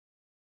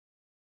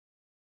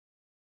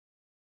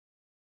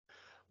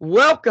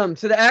Welcome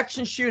to the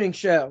Action Shooting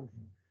Show.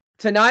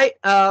 Tonight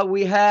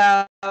we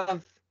have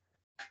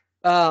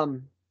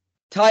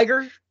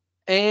Tiger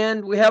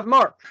and we have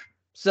Mark.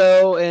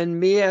 So, and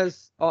me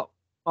as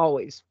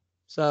always.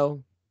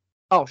 So,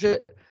 oh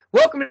shit.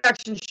 Welcome to the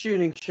Action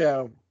Shooting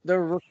Show.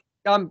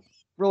 I'm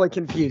really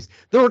confused.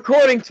 The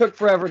recording took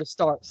forever to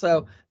start.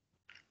 So,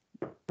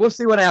 we'll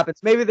see what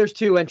happens. Maybe there's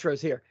two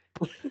intros here.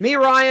 Me,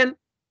 Ryan,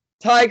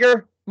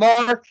 Tiger,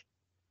 Mark,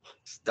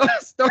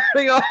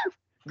 starting off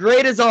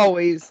great as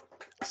always.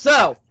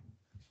 So,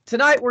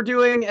 tonight we're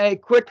doing a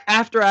quick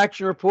after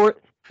action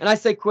report. And I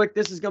say quick,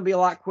 this is going to be a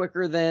lot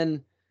quicker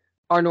than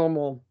our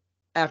normal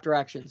after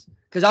actions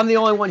because I'm the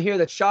only one here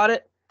that shot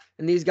it.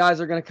 And these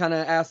guys are going to kind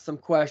of ask some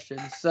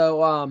questions.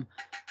 So,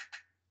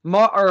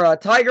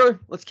 Tiger,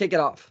 let's kick it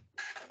off.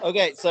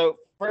 Okay, so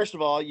first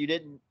of all, you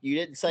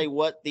didn't say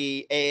what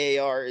the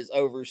AAR is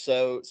over.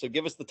 So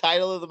give us the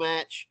title of the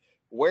match,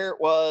 where it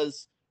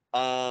was,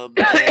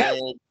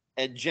 and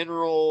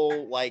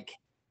general like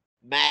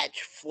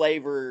match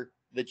flavor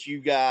that you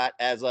got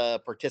as a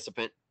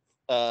participant.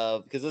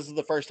 Because this is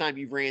the first time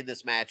you've ran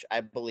this match, I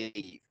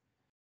believe.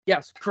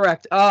 Yes,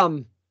 correct.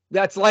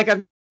 That's like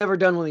I've never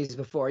done one of these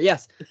before.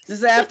 Yes, this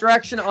is after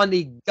action on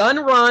the gun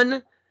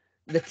run,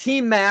 the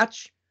team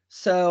match.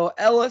 So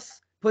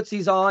Ellis puts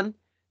these on,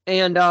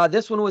 and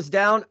this one was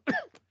down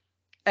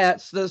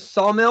at the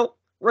Sawmill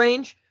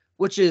range,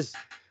 which is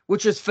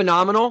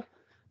phenomenal.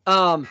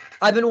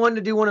 I've been wanting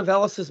to do one of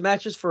Ellis's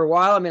matches for a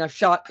while. I mean, I've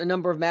shot a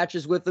number of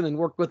matches with him and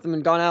worked with him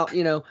and gone out,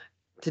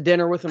 to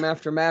dinner with him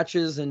after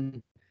matches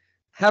and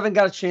haven't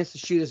got a chance to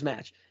shoot his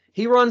match.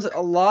 He runs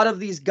a lot of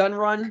these gun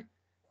run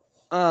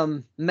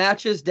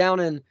matches down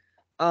in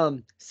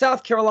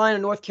South Carolina,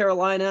 North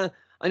Carolina.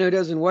 I know he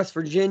does in West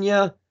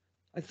Virginia.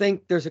 I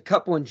think there's a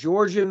couple in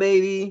Georgia,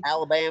 maybe.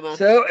 Alabama.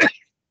 So,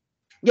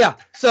 yeah.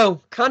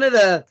 So, kind of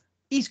the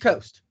East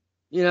Coast,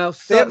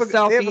 Southeast. They have a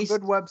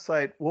good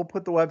website. We'll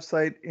put the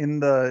website in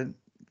the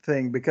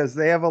thing because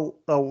they have a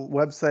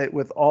website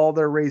with all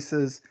their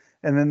races,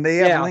 and then they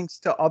have links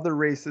to other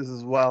races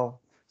as well.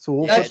 So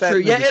we'll put that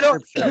in the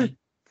description.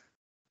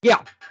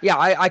 Yeah,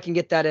 I can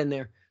get that in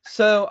there.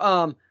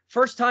 So,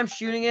 first time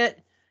shooting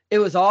it, it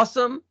was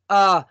awesome.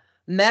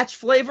 Match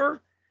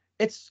flavor,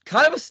 it's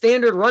kind of a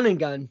standard running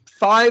gun.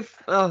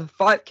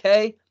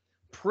 5K,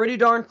 pretty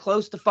darn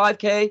close to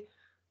 5K.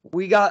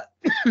 We got,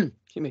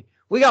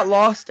 we got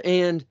lost,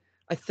 and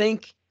I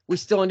think we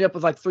still ended up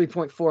with like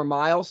 3.4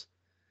 miles.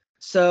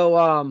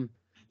 So,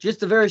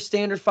 just a very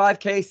standard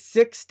 5K,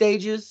 6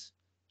 stages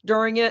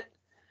during it,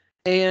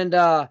 and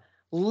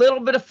little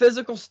bit of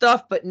physical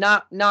stuff, but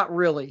not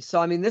really. So,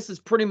 I mean, this is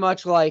pretty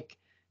much like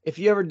if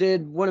you ever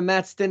did one of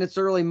Matt Stennett's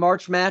early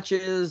March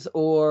matches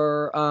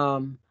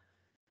or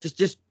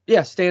just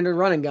standard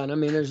running gun. I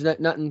mean, there's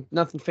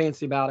nothing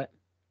fancy about it.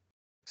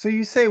 So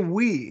you say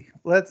we.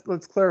 Let's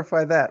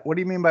clarify that. What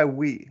do you mean by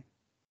we?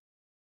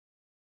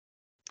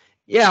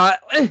 Yeah,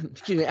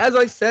 excuse me. As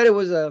I said, it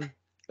was a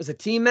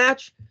team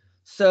match.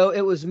 So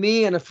it was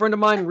me and a friend of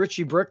mine,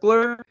 Richie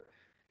Brickler.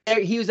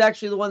 He was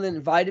actually the one that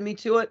invited me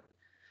to it.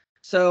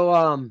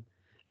 So,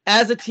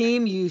 as a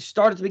team, you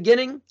start at the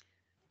beginning,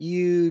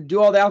 you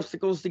do all the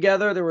obstacles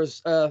together. There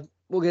was,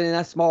 we'll get in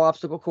that small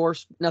obstacle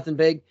course, nothing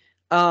big.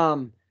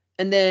 And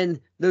then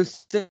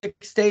those 6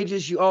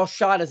 stages, you all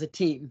shot as a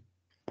team.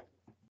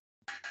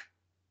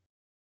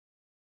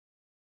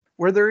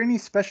 Were there any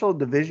special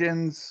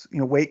divisions,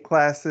 weight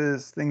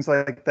classes, things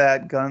like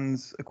that,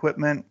 guns,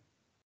 equipment?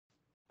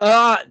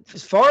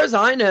 As far as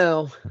I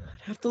know,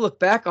 I'd have to look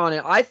back on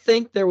it. I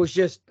think there was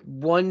just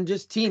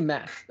team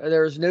match.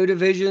 There was no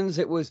divisions.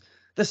 It was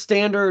the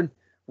standard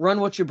run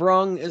what you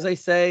brung, as they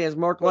say, as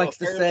Mark likes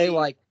to say,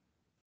 like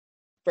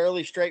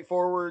fairly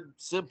straightforward,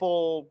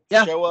 simple,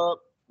 show up,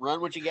 run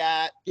what you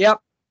got.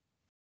 Yep.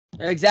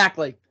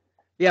 Exactly.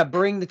 Yeah,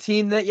 bring the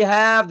team that you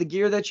have, the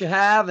gear that you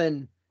have,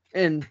 and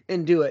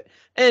do it.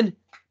 And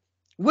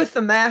with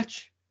the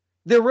match,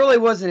 there really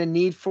wasn't a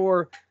need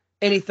for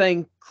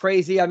anything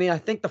crazy. I mean, I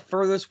think the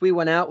furthest we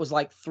went out was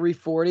like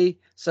 340.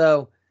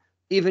 So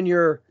even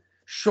your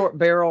short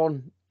barrel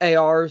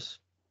ARs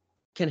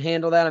can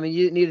handle that. I mean,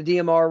 you didn't need a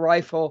DMR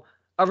rifle.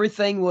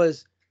 Everything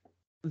was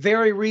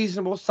very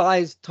reasonable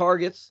sized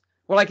targets.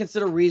 What I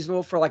consider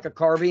reasonable for like a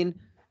carbine.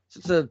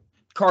 It's a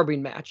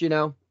carbine match,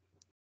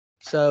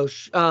 So,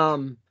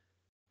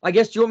 I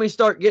guess, do you want me to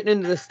start getting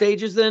into the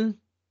stages then?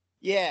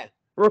 Yeah.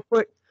 Real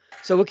quick.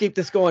 So we'll keep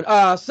this going.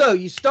 So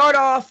you start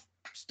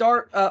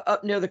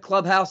up near the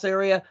clubhouse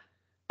area.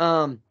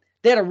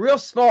 They had a real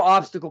small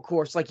obstacle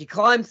course. Like you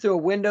climbed through a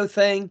window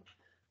thing.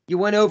 You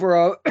went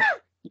over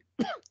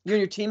you and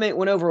your teammate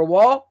went over a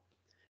wall,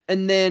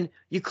 and then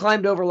you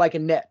climbed over like a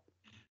net.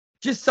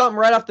 Just something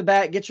right off the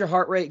bat, get your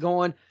heart rate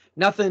going.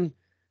 Nothing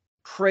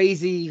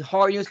crazy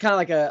hard. It's kind of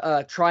like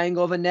a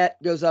triangle of a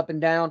net, goes up and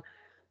down.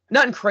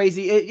 Nothing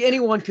crazy.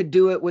 Anyone could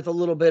do it with a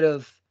little bit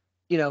of,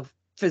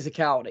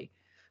 physicality.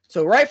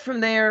 So right from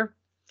there,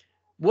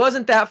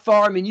 wasn't that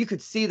far. I mean, you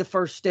could see the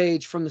first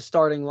stage from the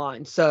starting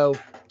line. So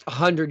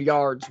 100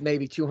 yards,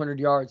 maybe 200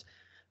 yards.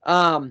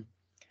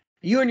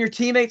 you and your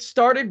teammates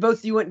started, both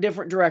of you went in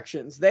different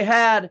directions. They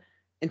had,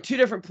 in two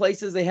different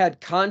places, they had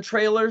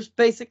contrailers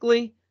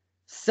basically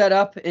set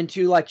up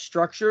into like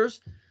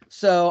structures.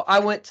 So I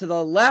went to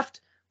the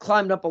left,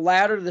 climbed up a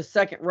ladder to the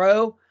second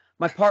row.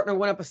 My partner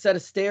went up a set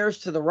of stairs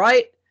to the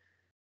right.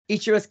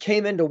 Each of us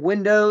came into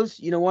windows,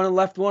 one on the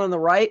left, one on the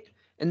right,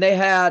 and they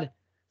had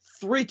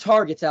 3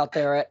 targets out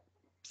there at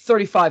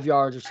 35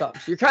 yards or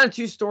something. So you're kind of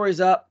 2 stories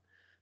up,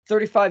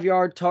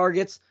 35-yard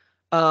targets,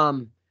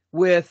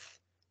 with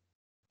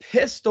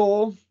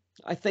pistol.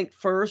 I think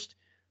first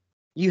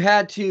you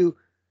had to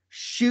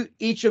shoot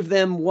each of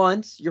them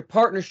once. Your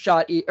partner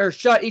shot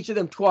each of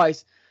them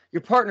twice.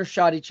 Your partner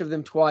shot each of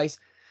them twice.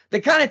 The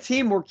kind of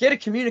teamwork, you had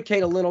to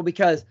communicate a little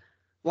because,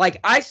 like,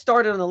 I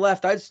started on the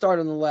left. I'd start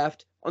on the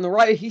left. On the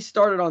right, he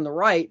started on the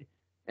right.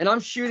 And I'm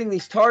shooting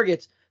these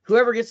targets.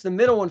 Whoever gets the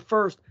middle one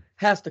first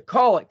has to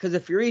call it. Because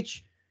if you're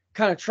each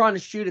kind of trying to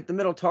shoot at the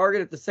middle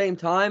target at the same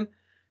time,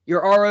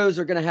 your ROs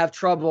are going to have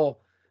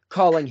trouble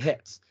calling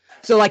hits.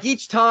 So, like,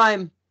 each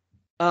time,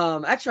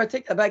 actually, I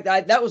take that back.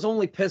 That was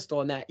only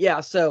pistol in that.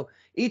 Yeah, so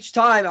each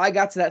time I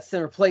got to that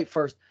center plate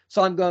first.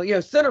 So I'm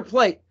going, center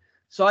plate.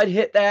 So I'd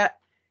hit that,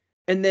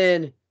 and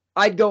then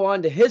I'd go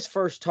on to his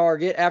first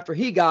target. After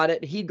he got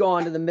it, he'd go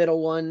on to the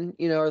middle one,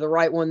 or the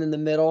right one in the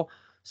middle.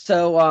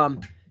 So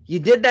you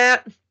did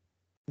that.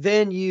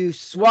 Then you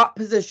swap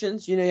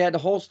positions. You had to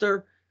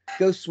holster,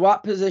 go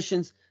swap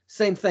positions.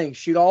 Same thing.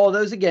 Shoot all of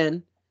those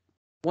again.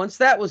 Once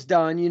that was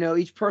done,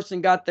 each person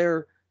got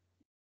their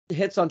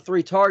hits on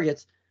 3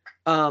 targets.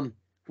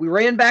 We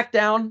ran back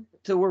down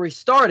to where we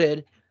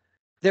started.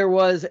 There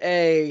was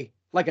a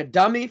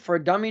dummy for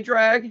a dummy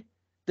drag.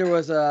 There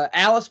was a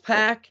Alice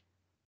pack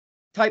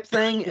type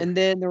thing, and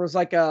then there was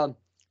like a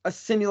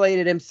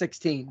simulated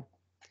M16,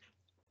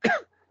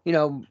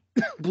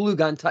 blue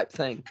gun type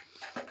thing.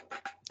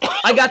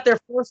 I got there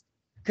first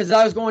because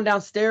I was going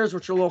downstairs,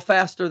 which are a little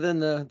faster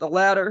than the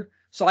ladder.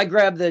 So I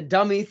grabbed the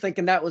dummy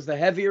thinking that was the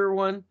heavier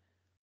one,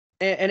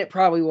 and it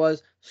probably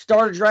was.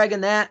 Started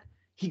dragging that.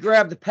 He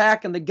grabbed the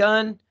pack and the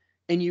gun,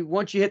 and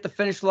once you hit the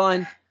finish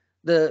line,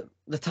 the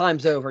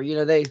time's over.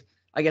 They,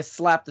 I guess,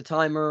 slap the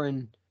timer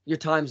and your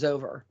time's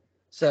over.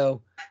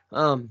 So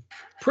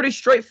pretty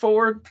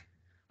straightforward.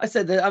 I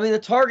said that. I mean, the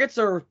targets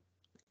are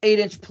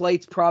 8-inch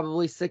plates,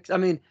 probably 6. I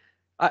mean,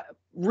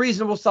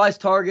 reasonable size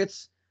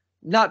targets,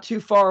 not too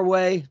far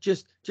away.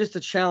 Just a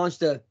challenge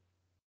to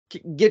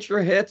get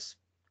your hits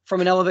from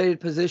an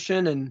elevated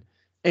position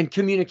and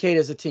communicate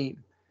as a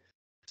team.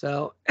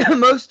 So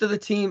most of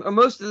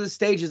the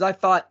stages, I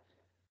thought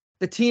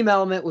the team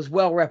element was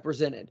well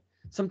represented.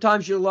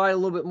 Sometimes you rely a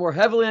little bit more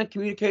heavily on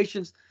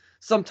communications.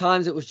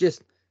 Sometimes it was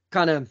just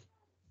kind of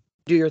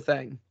do your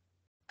thing.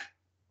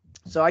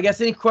 So I guess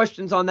any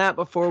questions on that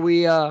before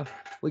we go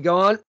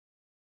on?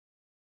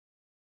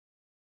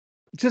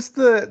 Just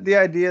the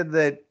idea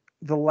that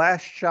the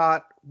last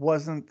shot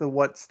wasn't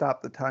what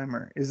stopped the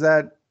timer.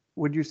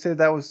 Would you say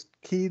that was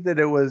key, that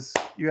it was,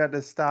 you had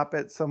to stop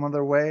it some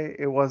other way?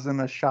 It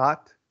wasn't a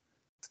shot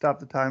stop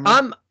the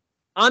timer?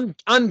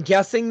 I'm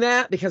guessing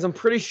that because I'm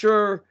pretty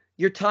sure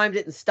your time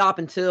didn't stop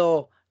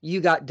until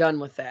you got done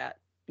with that,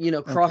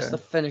 cross the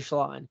finish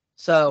line.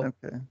 So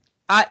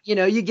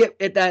you get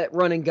at that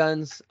running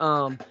guns,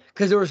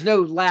 because there was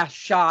no last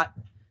shot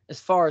as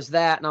far as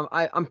that, and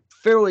I'm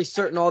fairly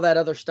certain all that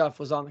other stuff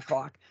was on the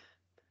clock.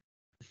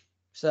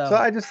 So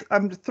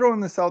I'm just throwing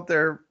this out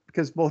there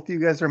because both of you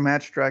guys are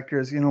match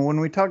directors. When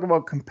we talk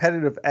about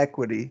competitive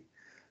equity,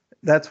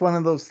 that's one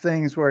of those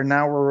things where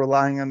now we're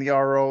relying on the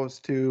ROs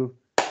to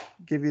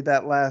give you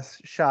that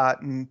last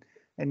shot, and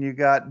you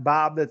got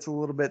Bob that's a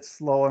little bit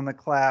slow on the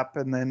clap,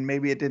 and then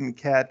maybe it didn't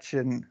catch,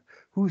 and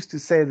who's to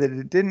say that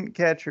it didn't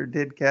catch or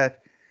did catch?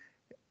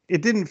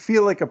 It didn't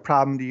feel like a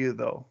problem to you,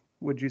 though,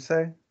 would you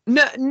say?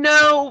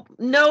 No,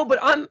 but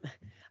I'm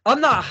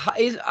not.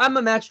 I'm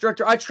a match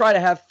director. I try to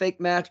have fake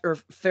match or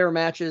fair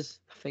matches.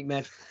 Fake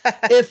match.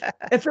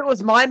 If it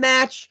was my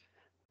match,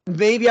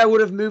 maybe I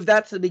would have moved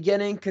that to the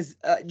beginning because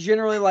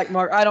generally, like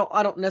Mark, I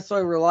don't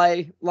necessarily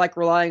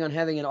relying on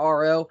having an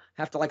RO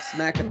have to like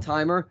smack a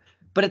timer.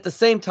 But at the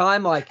same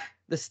time, like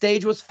the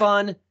stage was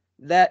fun.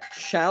 That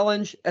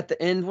challenge at the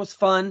end was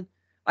fun.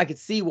 I could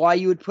see why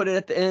you would put it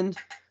at the end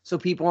so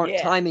people aren't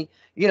timing.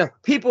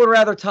 People would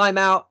rather time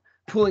out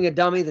pulling a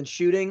dummy than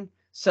shooting.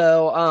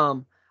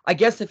 So I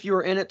guess if you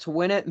were in it to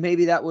win it,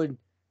 maybe that would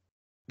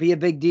be a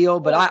big deal.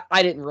 But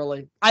I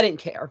didn't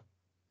care.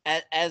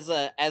 As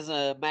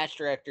a match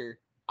director,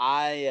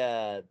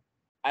 I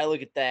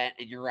look at that,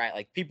 and you're right.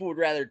 Like, people would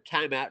rather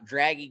time out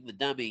dragging the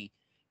dummy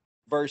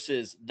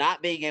versus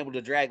not being able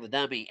to drag the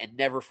dummy and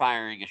never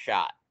firing a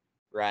shot,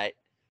 right?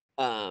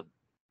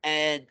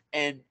 And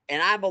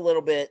I'm a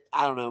little bit,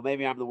 I don't know,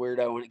 maybe I'm the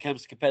weirdo when it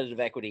comes to competitive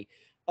equity.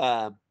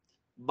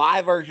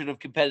 My version of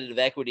competitive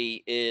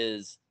equity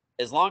is,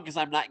 as long as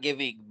I'm not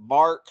giving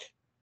Mark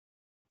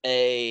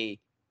a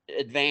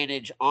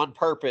advantage on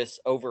purpose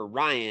over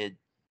Ryan,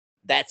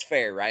 that's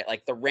fair, right?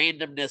 Like, the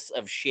randomness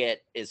of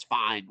shit is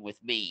fine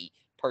with me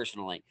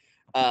personally.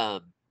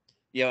 And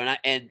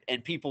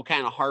people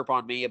kind of harp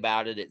on me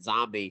about it at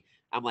Zombie.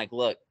 I'm like,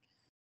 look,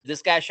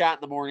 this guy shot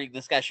in the morning,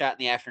 this guy shot in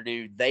the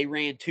afternoon. They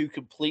ran 2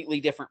 completely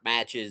different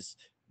matches.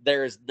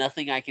 There is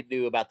nothing I can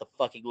do about the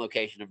fucking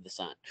location of the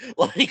sun.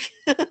 Like,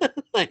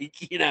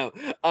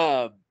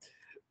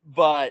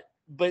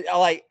 but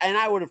like, and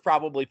I would have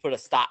probably put a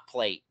stop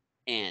plate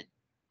in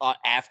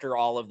after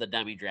all of the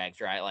dummy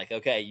drags, right? Like,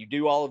 okay, you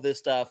do all of this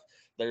stuff.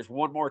 There's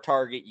one more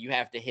target you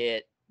have to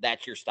hit.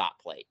 That's your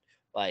stop plate.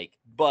 Like,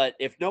 but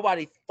if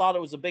nobody thought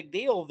it was a big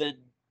deal, then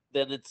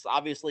it's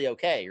obviously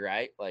okay,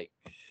 right? Like,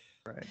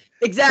 right.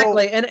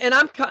 Exactly. So, and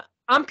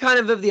I'm kind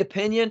of the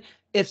opinion,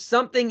 if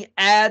something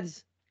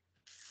adds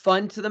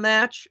fun to the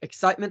match,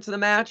 excitement to the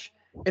match,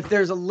 if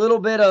there's a little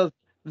bit of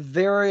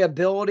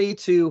variability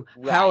to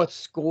how it's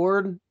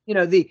scored,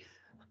 we're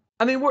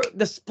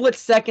the split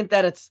second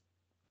that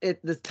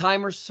the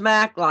timer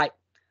smack, like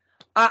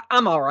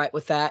I'm all right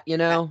with that,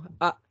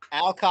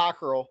 Al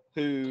Cockrell,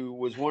 who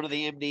was one of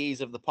the MDs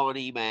of the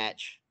Pawnee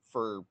match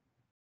for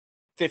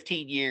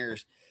 15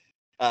 years,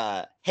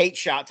 hates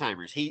shot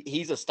timers.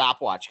 He's a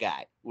stopwatch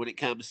guy when it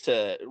comes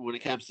to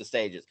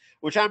stages,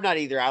 which I'm not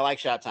either. I like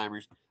shot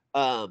timers.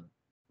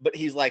 But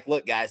he's like,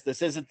 look, guys,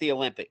 this isn't the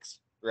Olympics,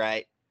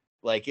 right?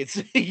 Like,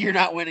 it's you're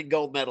not winning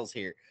gold medals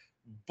here.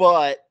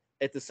 But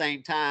at the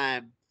same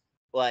time,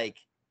 like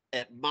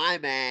at my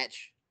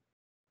match,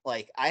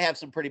 like I have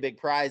some pretty big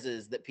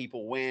prizes that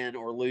people win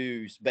or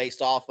lose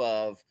based off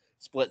of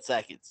split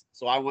seconds.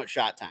 So I want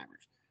shot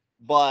timers.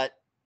 But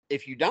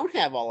if you don't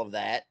have all of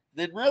that,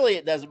 then really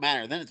it doesn't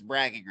matter. Then it's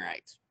bragging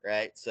rights,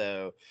 right?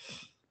 So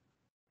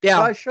yeah,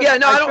 so I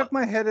shook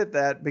my head at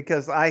that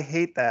because I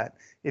hate that.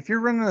 If you're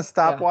running a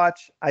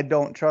stopwatch, I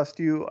don't trust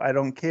you. I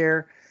don't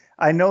care.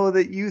 I know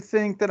that you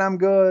think that I'm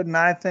good, and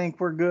I think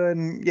we're good,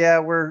 and yeah,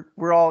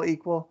 we're all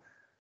equal.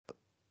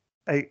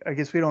 I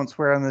guess we don't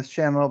swear on this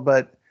channel,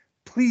 but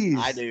please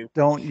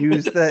don't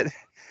use that.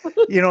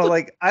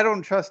 Like, I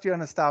don't trust you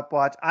on a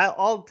stopwatch.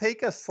 I'll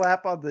take a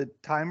slap on the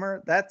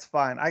timer. That's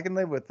fine. I can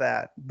live with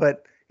that.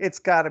 But it's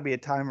got to be a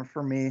timer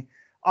for me.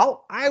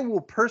 I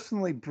will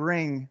personally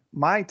bring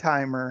my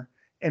timer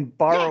and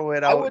borrow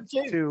it out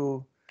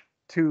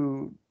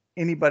to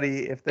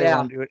anybody if they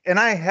want to do it. And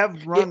I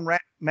have run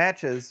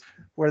matches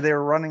where they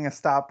were running a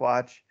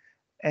stopwatch,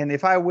 and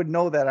if I would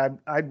know that,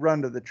 I'd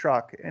run to the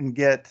truck and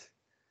get,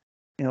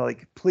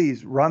 like,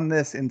 please run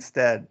this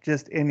instead.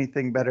 Just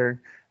anything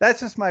better. That's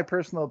just my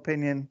personal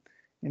opinion.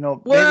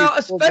 Well,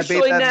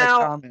 especially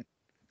now,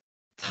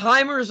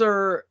 timers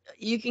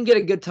you can get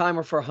a good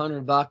timer for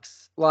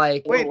 $100.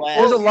 Like,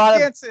 there's a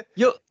lot of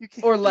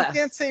or less. You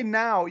can't say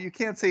now. You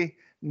can't say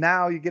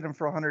now you get them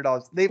for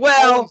 $100. They've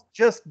always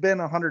just been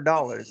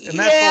 $100. And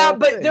that's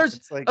but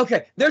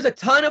there's a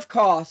ton of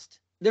cost.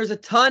 There's a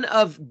ton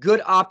of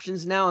good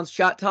options now on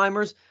shot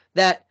timers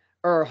that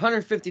are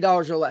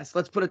 $150 or less.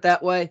 Let's put it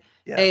that way.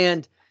 Yes.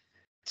 And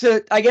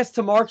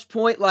to Mark's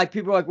point, like,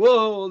 people are like,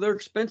 whoa, they're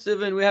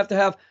expensive and we have to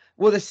have,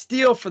 the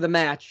steel for the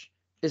match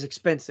is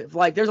expensive.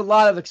 Like, there's a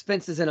lot of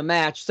expenses in a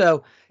match.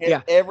 So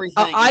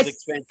everything is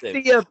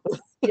expensive.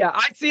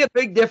 I see a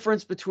big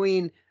difference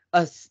between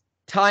a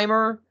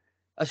timer,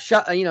 a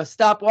shot,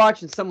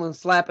 stopwatch, and someone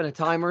slapping a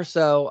timer.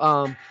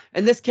 So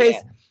in this case,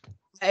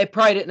 it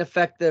probably didn't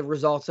affect the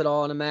results at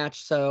all in a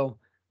match. So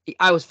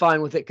I was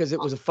fine with it because it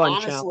was a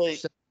fun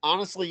challenge.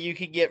 Honestly, you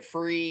can get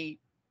free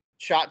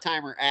shot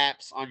timer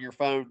apps on your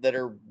phone that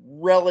are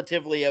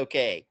relatively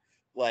okay.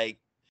 Like,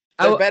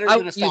 they're better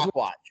than a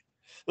stopwatch.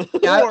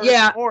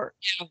 Or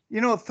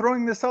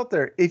throwing this out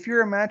there, if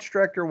you're a match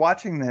director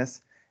watching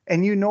this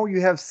and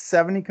you have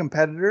 70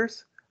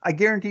 competitors, I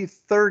guarantee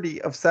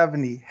 30 of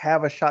 70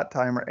 have a shot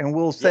timer and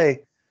will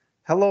say,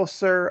 hello,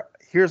 sir,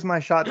 here's my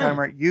shot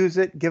timer. Use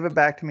it. Give it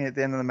back to me at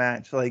the end of the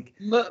match. Like,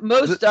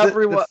 most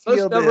every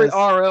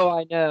RO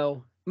I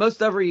know,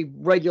 most every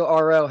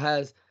regular RO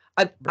has.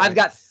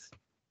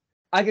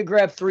 I could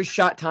grab 3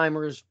 shot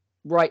timers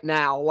right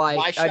now. Like,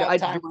 my shot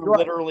timer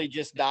literally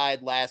just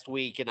died last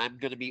week, and I'm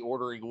going to be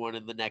ordering one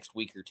in the next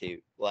week or two.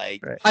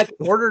 Like,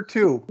 order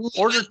two.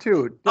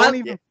 Don't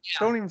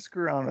even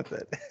screw around with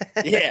it.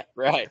 Yeah,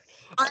 right.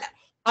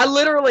 I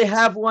literally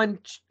have one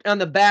on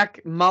the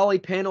back molly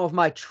panel of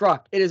my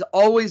truck. It is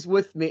always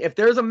with me. If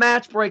there's a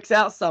match breaks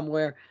out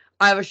somewhere,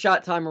 I have a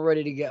shot timer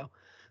ready to go.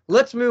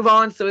 Let's move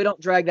on so we don't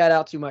drag that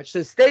out too much.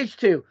 So stage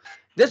 2,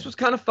 this was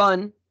kind of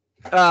fun.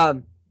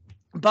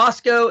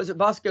 Bosco, is it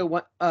Bosco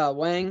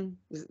Wang?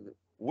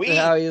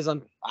 How he is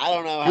on? I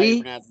don't know how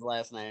you pronounce his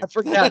last name. I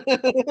forgot.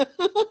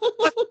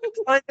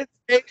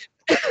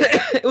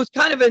 It was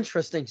kind of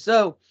interesting.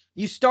 So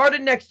you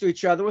started next to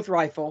each other with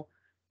rifle.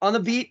 On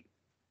the beat,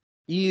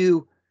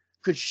 you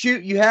could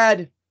shoot. You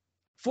had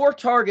 4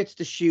 targets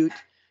to shoot.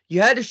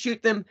 You had to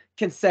shoot them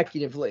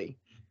consecutively.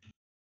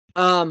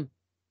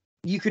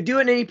 You could do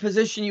it in any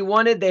position you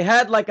wanted. They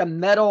had like a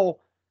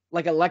metal,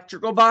 like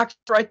electrical box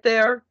right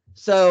there.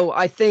 So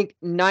I think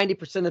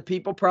 90% of the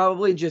people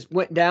probably just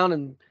went down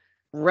and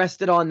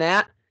rested on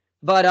that.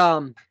 But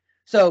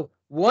so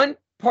one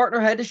partner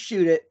had to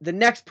shoot it. The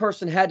next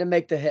person had to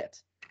make the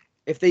hit.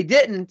 If they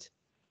didn't,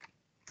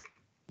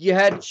 you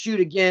had to shoot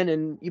again,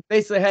 and you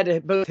basically had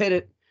to both hit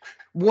it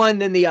one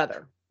then the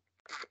other.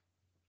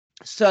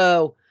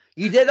 So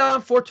you did that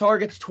on 4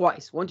 targets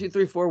twice. 1, 2,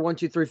 3, 4, 1,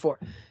 2, 3, 4.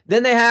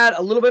 Then they had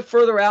a little bit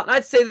further out, and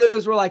I'd say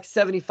those were like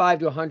 75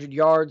 to 100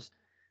 yards.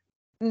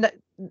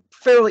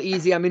 Fairly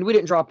easy. I mean, we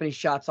didn't drop any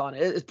shots on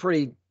it. It's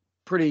pretty.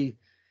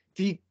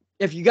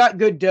 If you got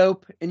good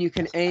dope and you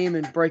can aim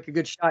and break a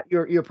good shot,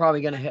 you're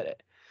probably gonna hit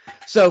it.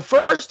 So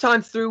first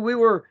time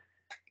through,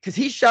 because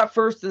he shot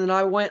first and then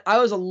I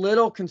was a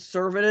little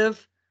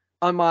conservative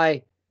on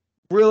my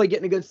really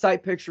getting a good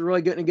sight picture,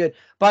 really getting a good.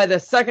 By the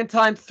second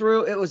time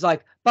through, it was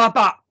like bop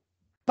bop,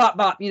 bop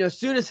bop. As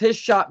soon as his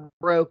shot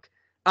broke,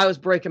 I was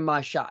breaking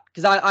my shot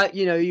because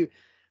you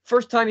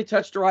first time you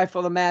touched a rifle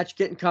of the match,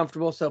 getting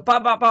comfortable, so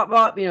bop bop bop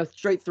bop,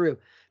 straight through.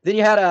 Then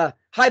you had a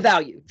high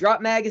value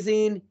drop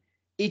magazine.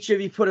 Each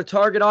of you put a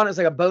target on it. It's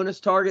like a bonus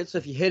target. So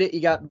if you hit it, you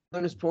got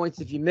bonus points.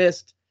 If you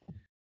missed,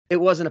 it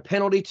wasn't a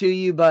penalty to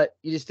you, but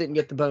you just didn't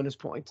get the bonus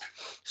points.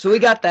 So we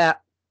got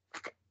that.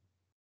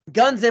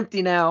 Gun's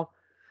empty now.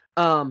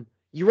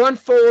 You run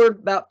forward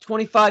about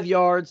 25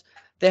 yards.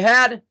 They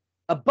had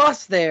a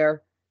bus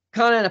there,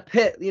 kind of in a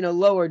pit,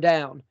 lower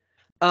down.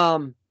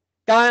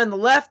 Guy on the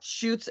left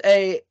shoots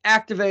a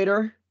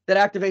activator that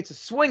activates a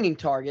swinging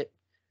target.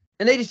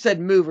 And they just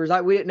said movers.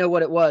 We didn't know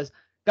what it was.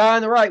 Guy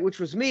on the right, which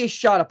was me,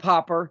 shot a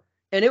popper.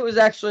 And it was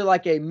actually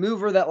like a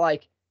mover that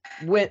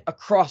went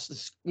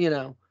across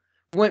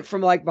went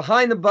from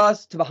behind the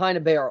bus to behind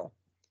a barrel.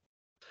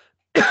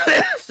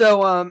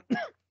 So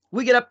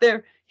we get up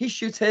there. He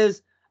shoots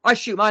his. I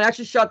shoot mine. I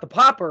actually shot the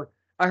popper.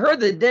 I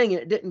heard the ding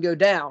and it didn't go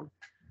down.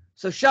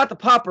 So shot the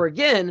popper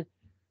again.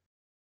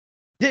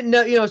 Didn't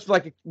know, it's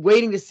like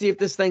waiting to see if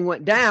this thing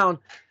went down.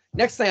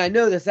 Next thing I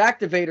know, this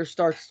activator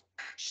starts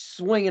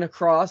swinging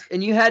across,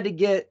 and you had to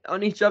get,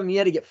 on each of them, you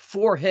had to get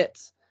 4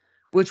 hits,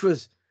 which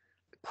was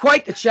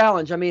quite the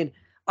challenge. I mean,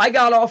 I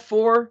got all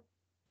 4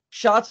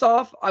 shots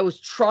off. I was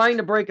trying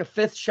to break a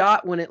 5th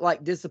shot when it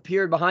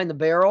disappeared behind the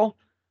barrel.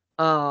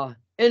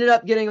 Ended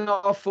up getting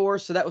all 4,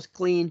 so that was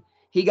clean.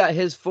 He got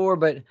his 4,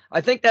 but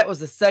I think that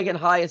was the second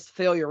highest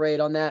failure rate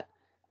on that.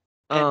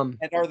 And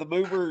are the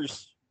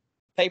movers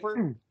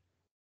paper?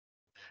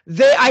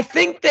 I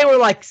think they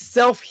were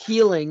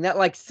self-healing,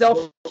 that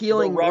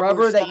self-healing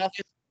rubber that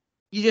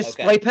you just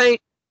spray paint.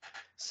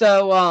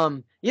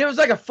 So, it was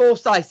like a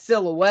full-size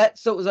silhouette.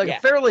 So it was a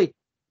fairly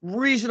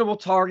reasonable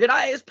target.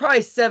 It's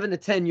probably 7 to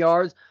 10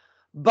 yards,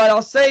 but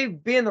I'll say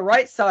being the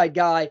right side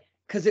guy,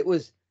 because it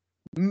was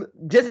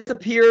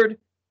disappeared,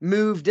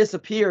 moved,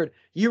 disappeared.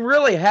 You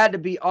really had to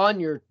be on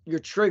your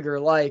trigger.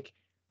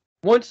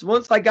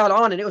 Once I got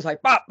on it, it was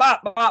like bop,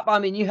 bop, bop. I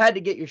mean, you had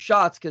to get your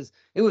shots because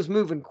it was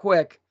moving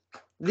quick.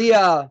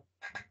 The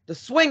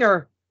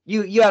swinger,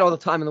 you had all the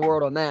time in the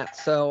world on that.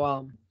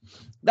 So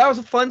that was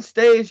a fun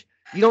stage.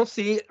 You don't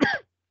see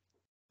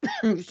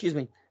excuse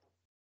me,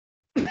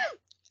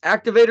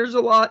 activators a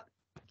lot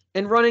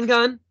in run and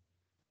gun.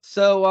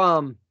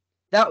 So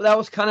that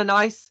was kind of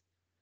nice.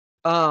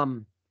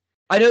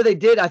 I know they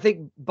did. I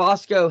think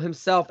Bosco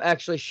himself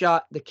actually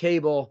shot the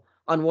cable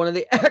on one of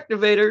the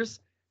activators.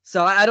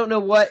 So I don't know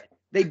what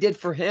they did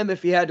for him,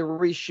 if he had to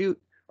reshoot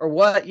or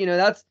what.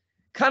 That's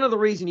kind of the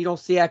reason you don't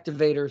see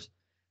activators,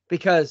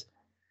 because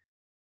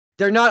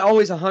they're not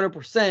always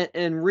 100%,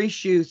 and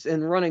reshoots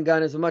and run and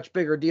gun is a much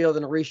bigger deal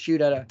than a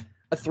reshoot at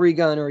a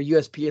 3-gun or a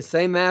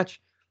USPSA match.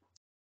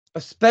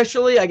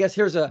 Especially, I guess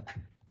here's a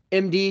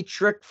MD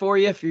trick for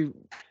you. If you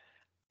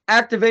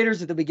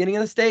activators at the beginning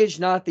of the stage,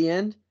 not at the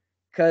end,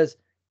 because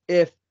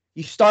if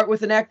you start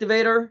with an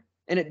activator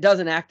and it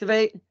doesn't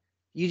activate,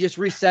 you just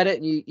reset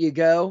it and you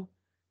go.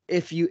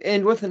 If you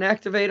end with an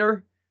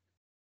activator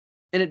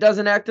and it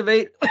doesn't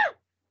activate,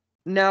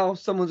 now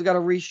someone's got to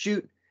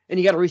reshoot and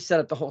you got to reset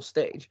up the whole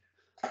stage.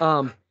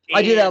 I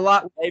do that a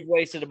lot. They've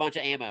wasted a bunch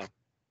of ammo.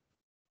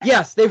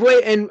 Yes, they've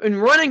wasted.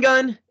 And run and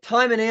gun,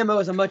 time and ammo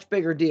is a much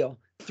bigger deal.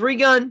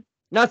 3-gun,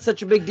 not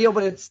such a big deal,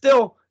 but it's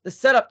still the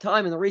setup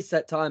time and the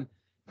reset time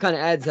kind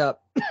of adds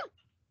up.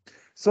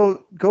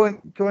 So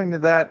going to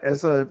that,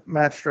 as a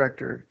match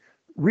director,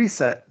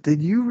 reset.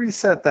 Did you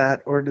reset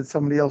that, or did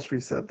somebody else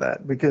reset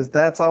that? Because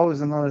that's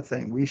always another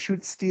thing. We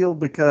shoot steel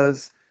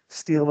because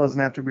steel doesn't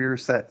have to be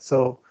reset.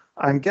 So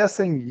I'm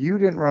guessing you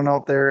didn't run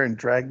out there and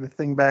drag the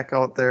thing back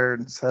out there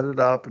and set it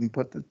up and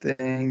put the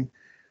thing.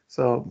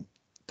 So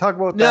talk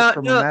about that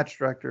from a match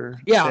director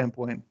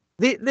standpoint.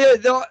 The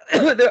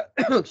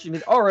excuse me,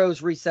 the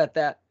ROs reset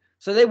that.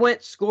 So they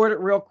went, scored it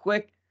real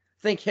quick.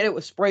 I think hit it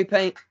with spray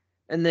paint,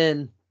 and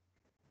then,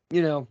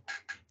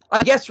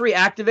 I guess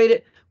reactivate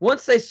it.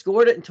 Once they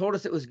scored it and told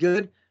us it was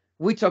good,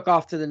 we took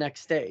off to the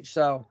next stage.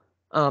 So,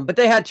 but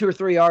they had 2 or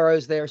 3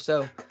 ROs there,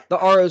 so the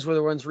ROs were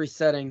the ones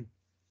resetting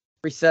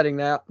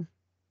that.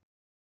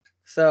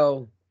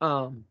 So,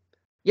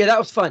 that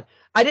was fun.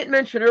 I didn't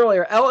mention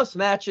earlier, Ellis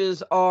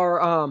matches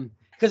are,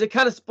 because it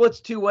kind of splits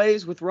 2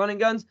 ways with running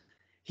guns.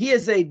 He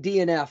is a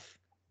DNF,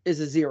 is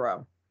a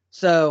 0.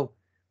 So,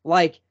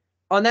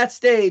 on that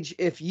stage,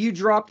 if you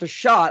dropped a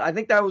shot, I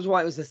think that was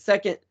why it was the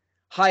second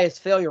highest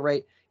failure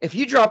rate. If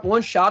you drop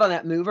 1 shot on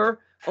that mover,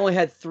 only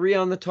had 3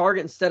 on the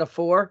target instead of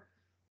 4,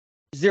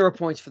 0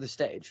 points for the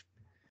stage.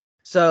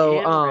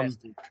 So,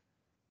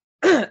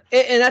 and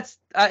that's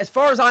as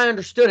far as I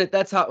understood it.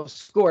 That's how it was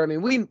scored. I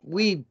mean,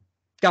 we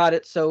got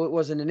it, so it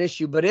wasn't an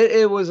issue. But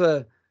it was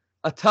a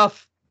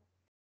tough.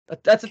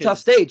 That's a tough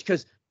stage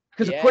because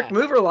a quick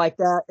mover like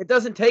that, it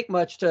doesn't take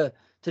much to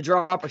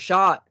drop a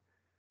shot.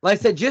 Like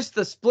I said, just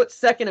the split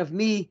second of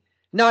me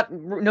not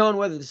knowing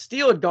whether the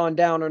steel had gone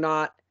down or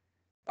not,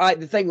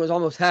 the thing was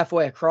almost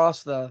halfway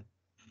across the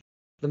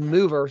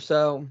mover.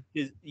 So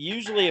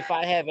usually, if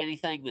I have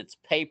anything that's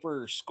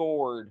paper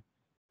scored,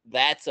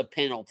 that's a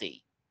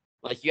penalty.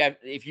 Like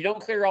if you don't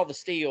clear all the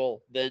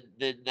steel, then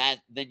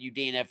you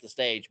DNF the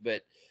stage.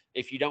 But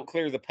if you don't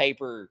clear the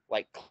paper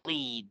like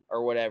clean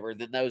or whatever,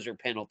 then those are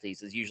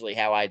penalties. Is usually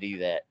how I do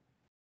that.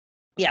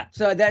 Yeah,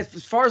 so that's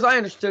as far as I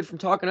understood from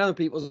talking to other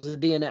people, is a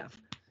DNF.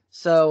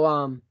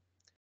 So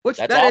which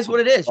that's awesome. Is what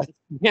it is.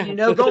 Yeah. You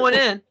know, going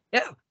in.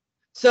 Yeah.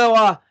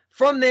 So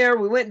from there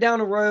we went down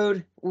the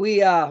road. We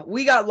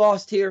got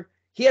lost here.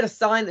 He had a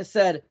sign that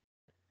said,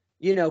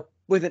 you know,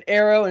 with an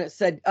arrow, and it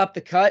said up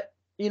the cut,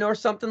 you know, or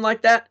something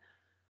like that.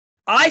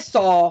 I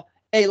saw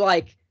a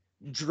like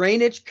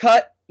drainage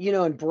cut, you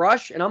know, and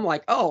brush, and I'm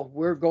like, oh,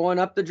 we're going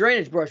up the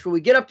drainage brush. Well,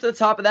 we get up to the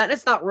top of that, and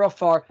it's not real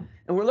far,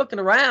 and we're looking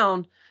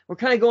around. We're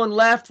kind of going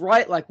left,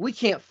 right, like we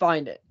can't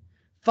find it.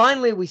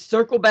 Finally, we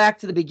circle back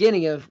to the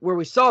beginning of where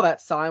we saw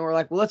that sign. We're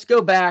like, well, let's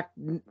go back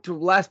to the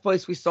last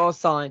place we saw a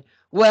sign.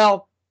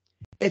 Well,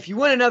 if you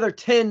went another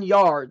 10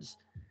 yards,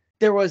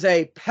 there was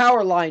a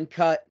power line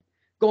cut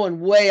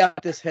going way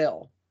up this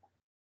hill.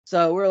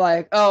 So we're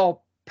like, oh,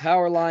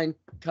 power line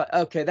cut.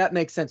 Okay, that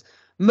makes sense.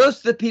 Most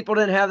of the people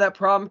didn't have that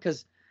problem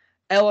because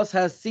Ellis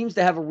seems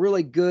to have a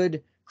really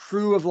good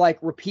crew of like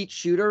repeat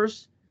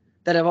shooters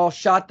that have all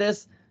shot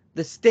this.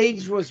 The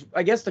stage was,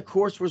 I guess the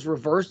course was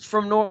reversed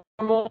from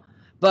normal,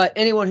 but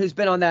anyone who's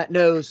been on that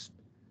knows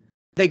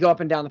they go up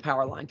and down the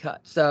power line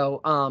cut.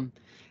 So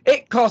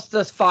it cost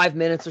us 5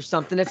 minutes or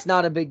something. It's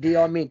not a big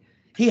deal. I mean,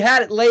 he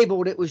had it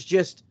labeled. It was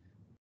just,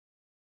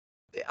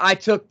 I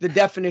took the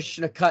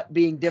definition of cut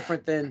being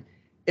different than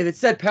if it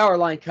said power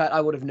line cut,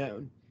 I would have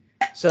known.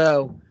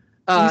 So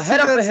head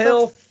up a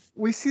hill.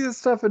 We see this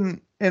stuff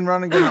in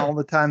Run and Gun all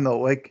the time, though.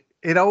 Like,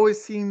 it always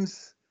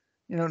seems,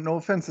 you know, no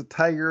offense to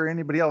Tiger or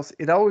anybody else,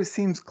 it always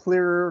seems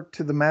clearer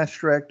to the match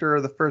director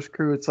or the first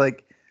crew. It's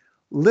like,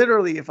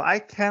 literally, if I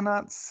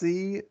cannot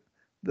see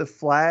the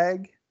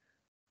flag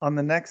on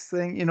the next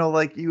thing, you know,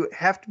 like you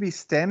have to be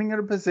standing in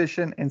a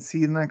position and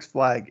see the next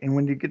flag. And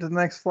when you get to the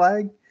next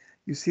flag,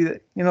 you see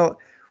that, you know,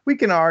 we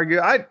can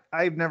argue.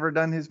 I've never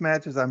done his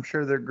matches. I'm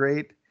sure they're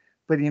great.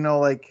 But, you know,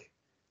 like,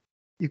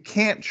 you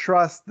can't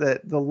trust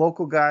that the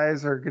local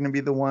guys are going to be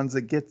the ones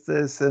that get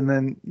this, and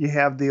then you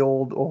have the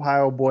old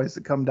Ohio boys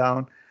that come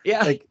down.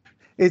 Yeah, like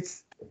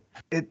it's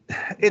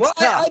well,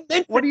 tough.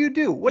 What do you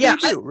do? What do you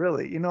do,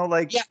 really? You know,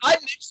 like I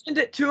mentioned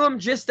it to him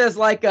just as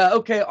like,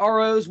 okay,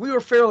 ROs. We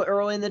were fairly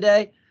early in the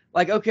day.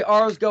 Like, okay,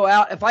 ROs go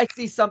out. If I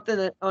see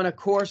something on a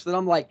course that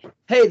I'm like,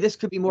 hey, this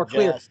could be more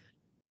clear,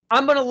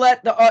 I'm gonna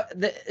let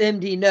the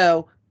MD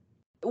know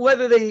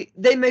whether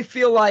they may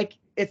feel like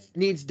it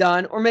needs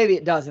done, or maybe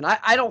it doesn't.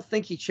 I don't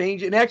think he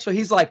changed it. And actually,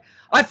 he's like,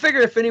 I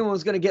figured if anyone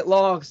was going to get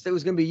lost, it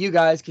was going to be you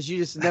guys because you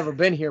just never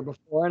been here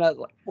before. And I was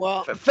like,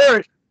 well,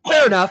 fair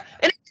enough.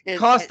 And it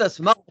cost us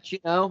much, you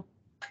know.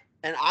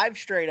 And I've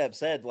straight up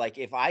said, like,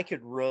 if I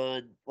could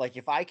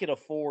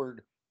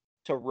afford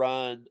to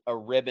run a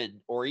ribbon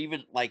or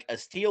even like a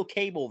steel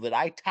cable that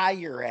I tie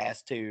your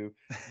ass to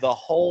the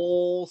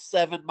whole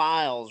 7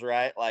 miles,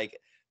 right? Like,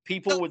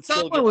 people would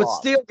still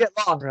get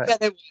lost. Right.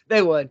 Yeah,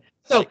 they would.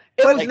 So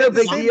it was no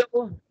big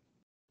deal.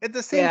 At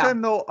the same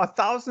time, though,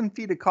 1,000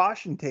 feet of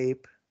caution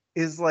tape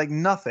is like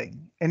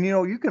nothing. And, you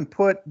know, you can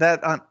put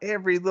that on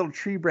every little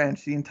tree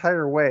branch the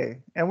entire way.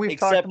 And we've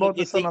talked about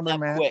this on other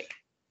match. Quick.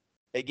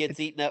 It gets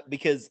eaten up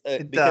because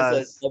a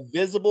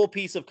visible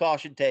piece of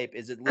caution tape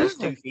is at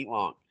least 2 feet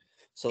long.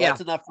 So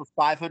that's enough for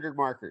 500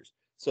 markers.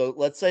 So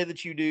let's say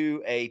that you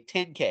do a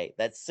 10K.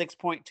 That's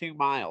 6.2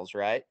 miles,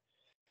 right?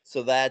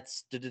 So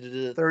that's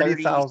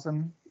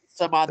 30,000.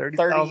 Some odd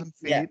 30,000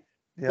 feet.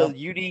 Yeah. So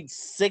you need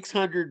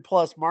 600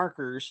 plus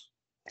markers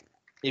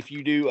if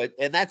you do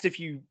and that's if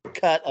you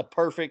cut a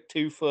perfect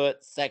 2-foot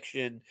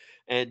section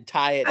and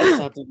tie it to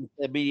something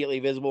immediately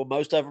visible.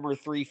 Most of them are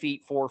 3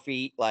 feet, 4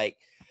 feet. Like,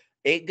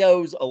 it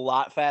goes a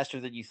lot faster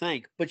than you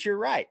think. But you're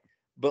right.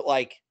 But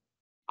like,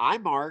 I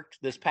marked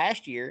this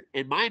past year,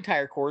 and my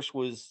entire course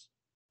was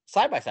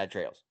side-by-side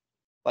trails.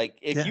 Like,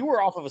 if you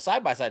were off of a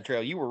side-by-side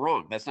trail, you were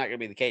wrong. That's not going to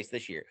be the case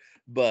this year.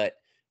 But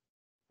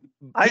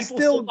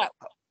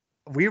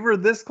we were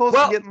this close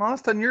to getting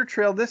lost on your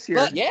trail this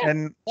year.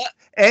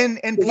 And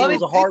people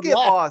did get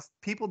lost.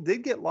 People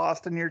did get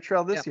lost on your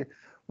trail this year.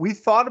 We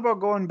thought about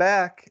going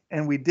back,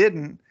 and we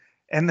didn't.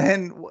 And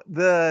then what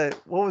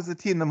was the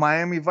team? The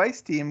Miami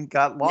Vice team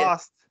got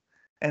lost.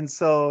 And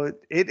so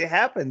it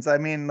happens. I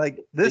mean,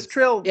 like, this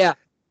trail. Yeah.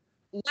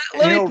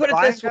 Let me put it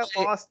this way.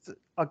 Got lost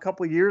a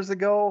couple years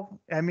ago.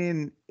 I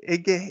mean,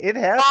 it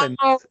happened.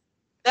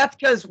 That's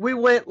because we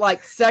went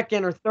like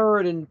second or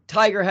third, and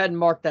Tiger hadn't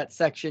marked that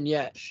section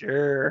yet.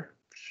 Sure.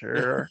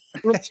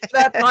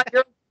 That,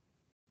 Tiger?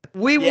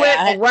 We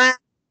went around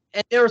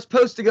and they were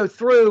supposed to go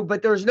through,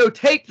 but there was no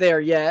tape there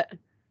yet.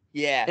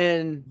 Yeah.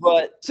 And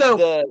but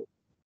so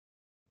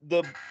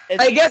the at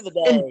the end of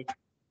the day,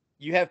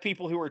 you have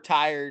people who are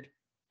tired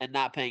and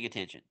not paying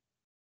attention.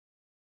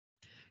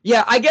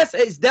 Yeah, I guess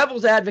as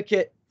devil's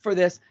advocate for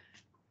this,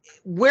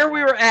 where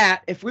we were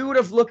at, if we would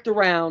have looked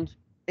around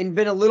and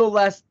been a little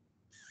less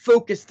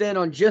focused in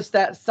on just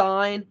that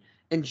sign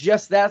and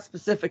just that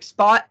specific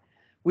spot,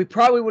 we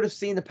probably would have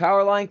seen the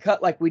power line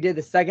cut like we did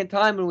the second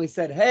time when we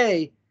said,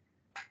 hey,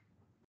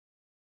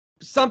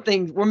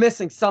 we're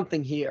missing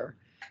something here.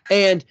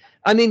 And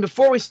I mean,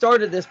 before we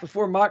started this,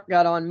 before Mark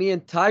got on, me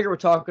and Tiger were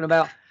talking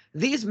about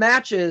these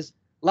matches.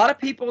 A lot of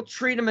people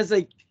treat them as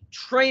a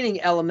training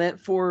element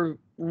for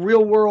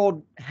real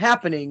world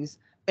happenings,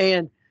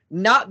 and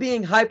not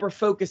being hyper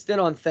focused in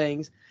on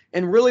things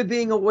and really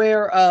being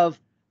aware of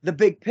the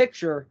big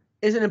picture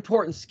is an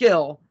important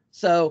skill.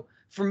 So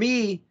for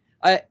me,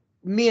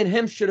 me and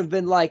him should have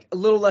been like a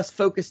little less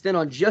focused in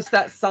on just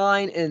that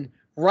sign and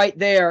right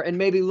there, and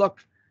maybe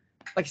look,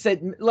 like I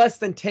said, less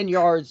than 10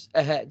 yards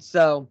ahead.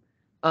 So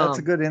that's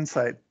a good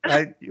insight.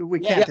 We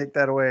can't take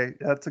that away.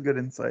 That's a good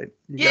insight.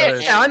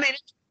 I mean,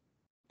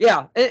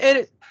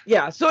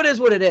 so it is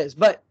what it is.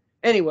 But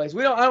anyways,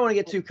 I don't want to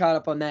get too caught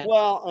up on that.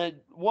 Well, and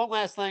one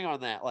last thing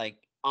on that. Like,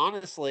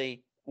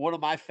 honestly, one of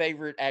my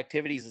favorite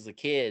activities as a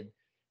kid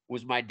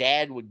was my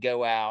dad would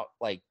go out,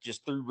 like,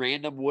 just through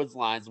random woods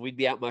lines. We'd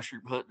be out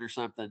mushroom hunting or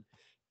something,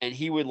 and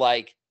he would,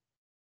 like,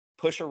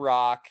 push a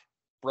rock,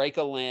 break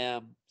a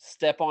limb,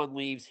 step on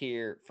leaves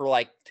here for,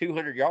 like,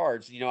 200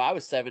 yards. You know, I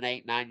was 7,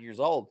 8, 9 years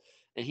old,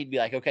 and he'd be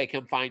like, okay,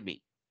 come find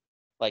me.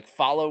 Like,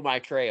 follow my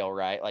trail,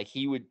 right? Like,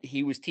 he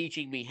was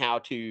teaching me how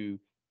to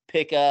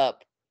pick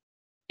up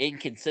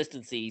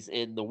inconsistencies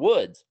in the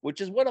woods, which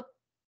is what a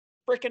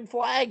freaking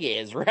flag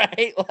is,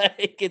 right?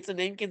 Like, it's an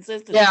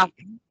inconsistency. Yeah.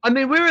 I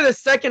mean, we were the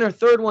second or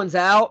third ones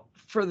out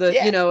for the,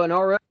 in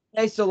our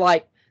day. So,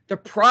 like, there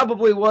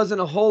probably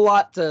wasn't a whole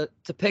lot to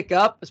pick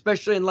up,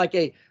 especially in like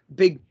a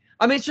big,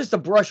 I mean, it's just a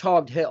brush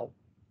hogged hill.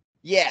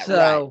 Yeah.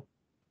 So,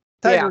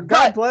 Tiger,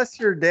 God bless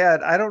your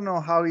dad. I don't know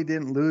how he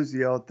didn't lose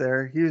you out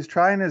there. He was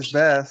trying his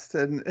best,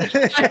 and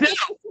it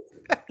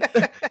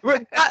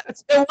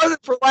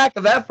wasn't for lack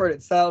of effort.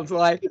 It sounds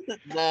like.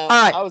 No,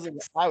 right. I was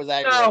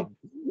aggravated.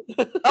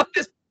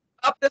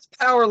 Up this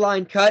power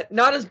line cut,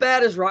 not as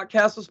bad as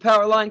Rockcastle's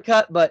power line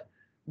cut, but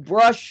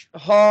brush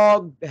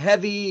hog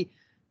heavy.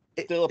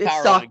 Still a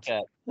power line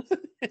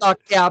cut.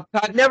 Yeah,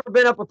 I've never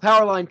been up a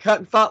power line cut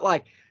and thought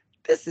like,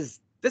 this is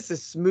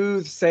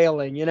smooth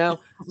sailing, you know.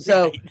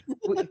 So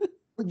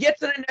we get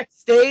to the next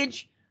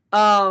stage.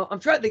 I'm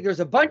trying to think. There's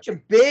a bunch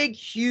of big,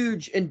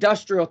 huge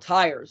industrial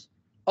tires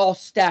all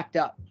stacked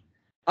up.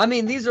 I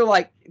mean, these are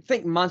like,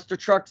 think monster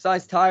truck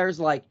size tires.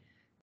 Like,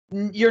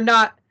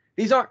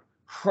 these aren't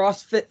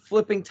CrossFit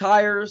flipping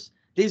tires.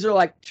 These are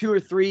like 2 or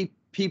 3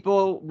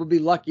 people would be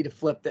lucky to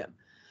flip them.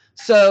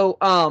 So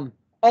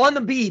on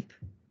the beep,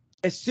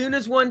 as soon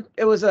as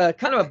it was a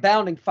kind of a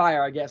bounding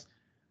fire, I guess.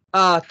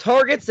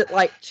 Targets at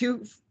like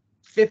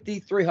 250,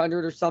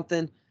 300 or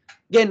something.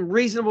 Again,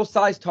 reasonable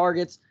sized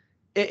targets.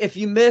 If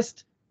you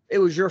missed, it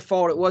was your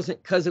fault. It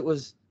wasn't because it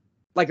was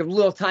like a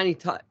little tiny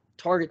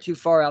target too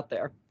far out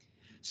there.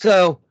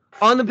 So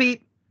on the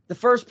beat, the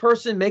first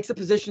person makes a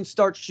position,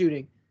 starts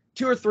shooting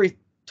 2 or 3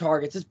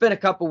 targets. It's been a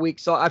couple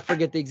weeks, so I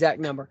forget the exact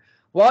number.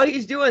 While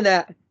he's doing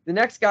that, the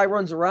next guy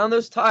runs around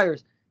those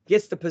tires,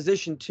 gets to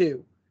position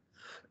 2.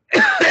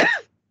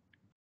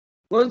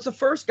 Once the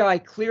first guy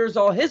clears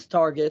all his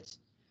targets,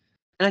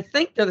 and I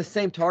think they're the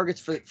same targets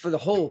for the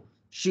whole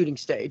shooting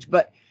stage,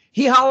 but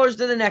he hollers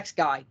to the next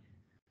guy.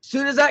 As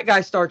soon as that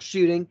guy starts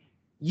shooting,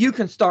 you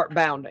can start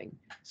bounding.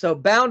 So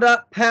bound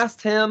up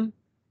past him.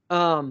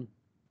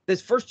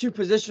 His first 2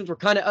 positions were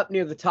kind of up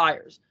near the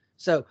tires.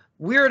 So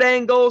weird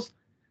angles.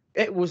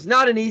 It was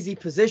not an easy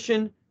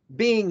position.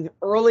 Being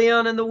early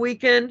on in the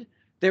weekend,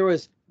 there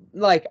was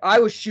like, I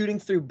was shooting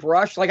through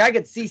brush. Like, I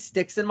could see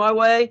sticks in my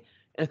way.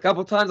 And a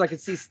couple times I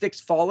could see sticks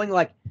falling.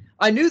 Like,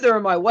 I knew they're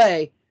in my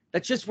way.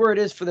 That's just where it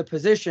is for the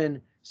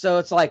position. So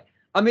it's like,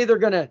 I'm either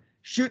going to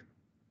shoot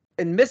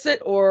and miss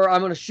it, or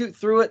I'm going to shoot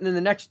through it. And then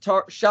the next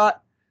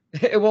shot,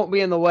 it won't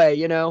be in the way,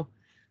 you know?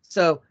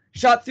 So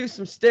shot through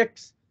some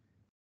sticks.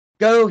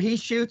 Go, he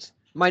shoots.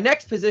 My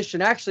next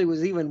position actually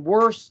was even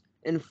worse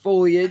in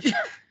foliage.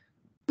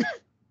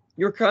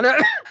 You're kind of,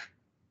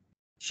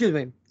 excuse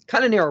me,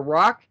 kind of near a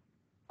rock.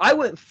 I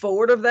went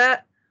forward of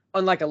that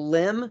on like a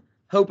limb,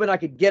 hoping I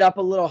could get up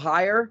a little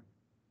higher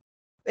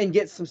and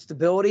get some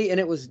stability, and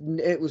it was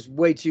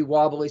way too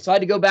wobbly. So I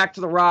had to go back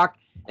to the rock.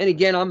 And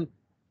again,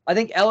 I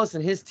think Ellis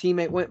and his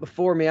teammate went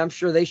before me. I'm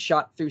sure they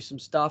shot through some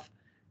stuff.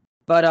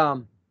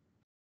 But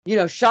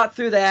shot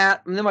through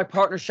that, and then my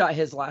partner shot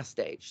his last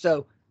stage.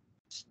 So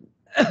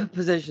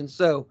position.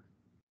 So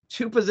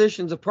 2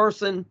 positions a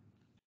person,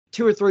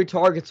 2 or 3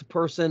 targets a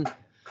person.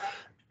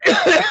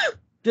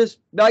 Just,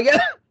 I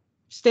guess,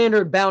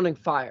 standard bounding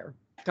fire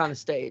kind of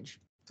stage.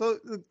 So,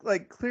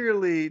 like,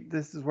 clearly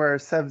this is where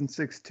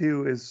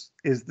 7.62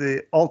 is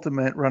the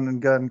ultimate run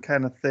and gun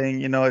kind of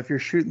thing. You know, if you're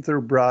shooting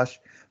through brush,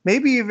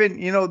 maybe even,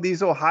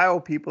 these Ohio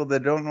people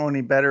that don't know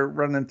any better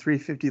running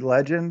 350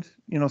 Legend,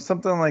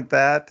 something like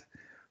that.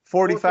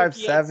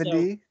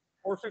 4570.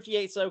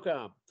 458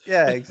 SOCOM.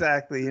 Yeah,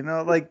 exactly.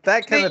 Like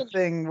that kind of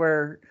thing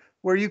where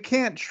you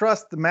can't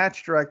trust the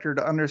match director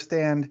to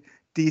understand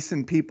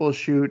decent people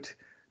shoot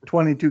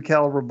 22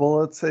 caliber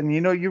bullets, and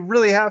you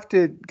really have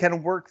to kind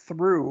of work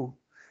through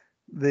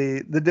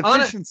the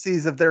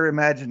deficiencies of their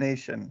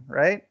imagination,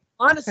 right?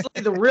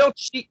 Honestly, the real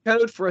cheat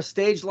code for a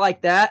stage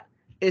like that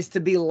is to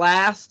be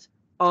last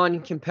on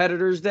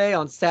Competitors Day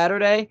on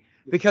Saturday,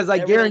 because I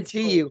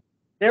guarantee you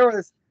there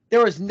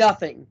was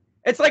nothing.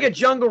 It's like a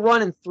jungle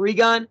run and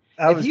 3-gun.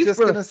 I was just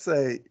gonna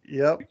say,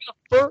 yep.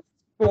 First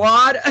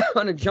squad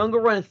on a jungle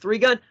run and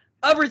 3-gun,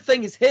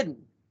 everything is hidden.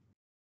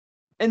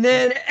 And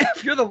then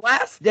if you're the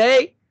last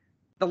day,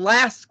 the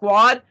last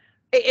squad,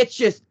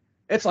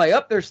 it's like,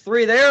 oh, there's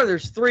 3 there,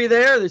 there's 3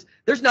 there,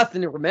 there's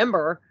nothing to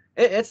remember.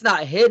 It's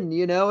not hidden,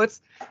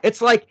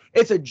 It's like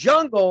it's a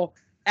jungle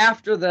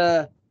after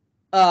the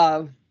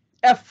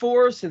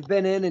F4s have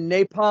been in and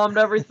napalmed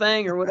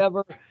everything or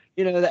whatever.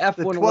 The F111.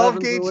 The 12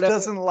 gauge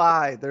doesn't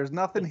lie. There's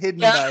nothing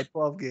hidden by a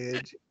 12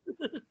 gauge.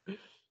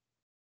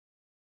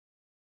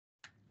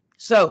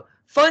 So,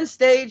 fun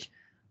stage.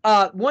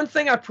 One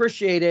thing I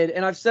appreciated,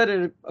 and I've said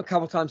it a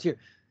couple times here,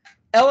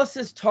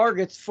 Ellis's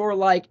targets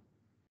for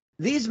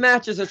these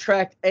matches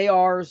attract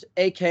ARs,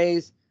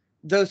 AKs,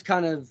 those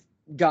kind of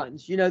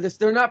guns.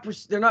 They're not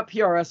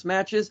PRS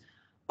matches.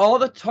 All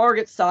the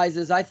target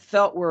sizes I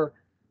felt were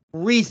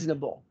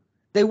reasonable.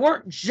 They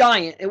weren't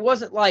giant. It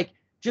wasn't like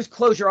just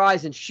close your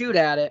eyes and shoot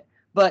at it.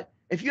 But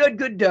if you had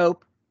good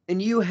dope and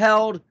you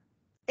held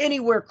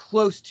anywhere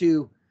close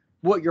to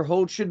what your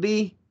hold should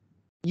be,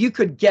 you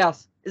could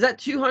guess, is that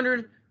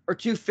 200 or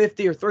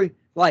 250 or 3?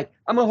 Like,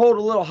 I'm going to hold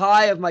a little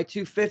high of my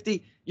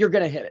 250. You're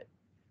going to hit it.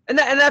 And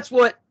that's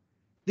what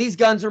these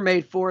guns are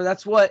made for.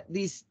 That's what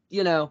these,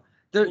 they're not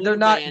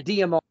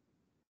DMR.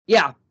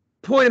 Yeah,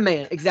 point of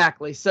man,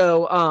 exactly.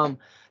 So,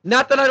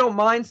 not that I don't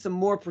mind some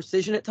more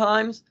precision at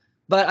times,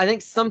 but I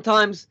think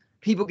sometimes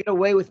people get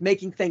away with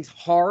making things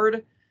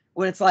hard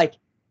when it's like,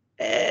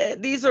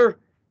 this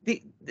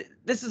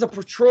is a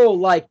patrol.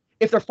 Like,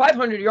 if they're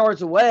 500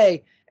 yards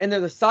away and they're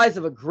the size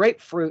of a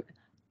grapefruit,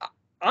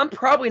 I'm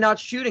probably not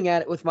shooting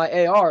at it with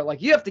my AR.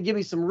 Like, you have to give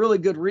me some really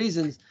good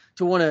reasons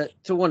to want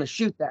to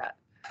shoot that.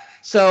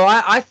 So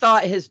I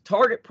thought his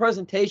target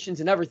presentations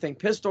and everything,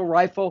 pistol,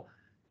 rifle,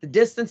 the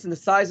distance and the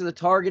size of the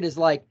target is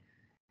like,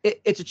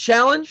 it's a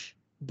challenge,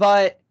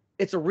 but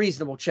it's a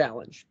reasonable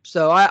challenge.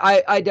 So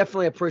I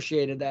definitely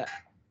appreciated that.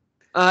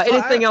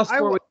 Anything else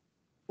for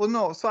Well,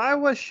 no. So I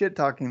was shit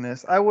talking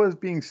this. I was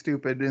being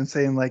stupid and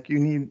saying you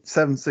need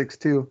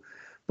 7.62.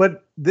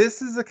 But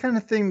this is the kind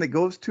of thing that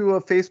goes to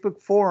a Facebook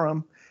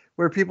forum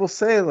where people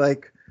say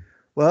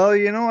well,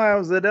 I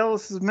was at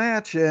Ellis's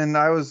match and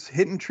I was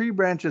hitting tree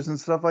branches and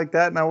stuff like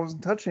that, and I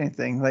wasn't touching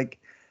anything.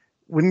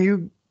 When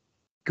you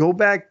go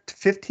back to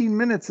 15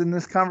 minutes in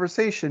this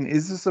conversation,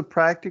 is this a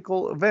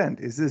practical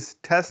event? Is this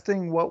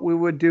testing what we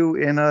would do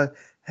in a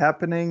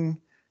happening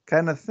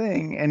kind of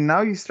thing? And now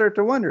you start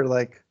to wonder,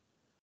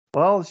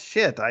 well,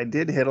 shit, I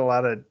did hit a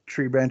lot of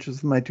tree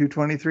branches with my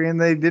 223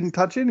 and they didn't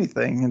touch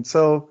anything. And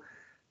so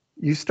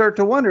you start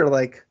to wonder,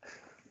 the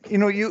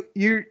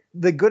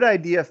good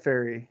idea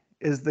fairy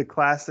is the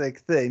classic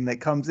thing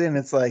that comes in.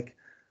 It's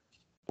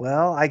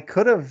well, I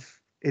could have,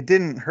 it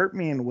didn't hurt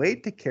me in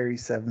weight to carry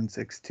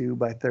 7.62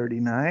 by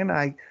 39.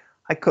 I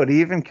could have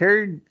even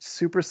carried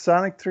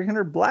Supersonic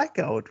 300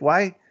 Blackout.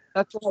 Why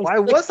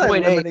was I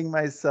limiting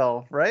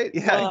myself, right?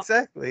 Yeah, well,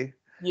 exactly.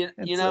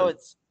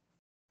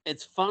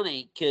 It's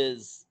funny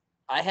because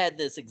I had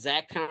this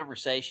exact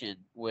conversation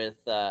with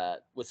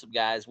some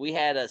guys. We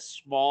had a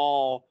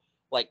small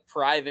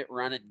private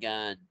run and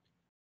gun.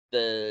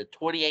 The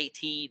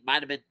 2018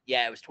 might have been,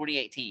 it was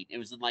 2018. It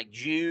was in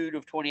June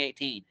of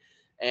 2018.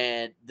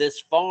 And this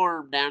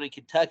farm down in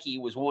Kentucky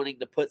was wanting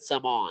to put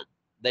some on.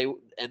 They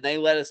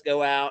let us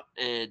go out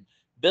and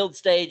build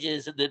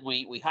stages, and then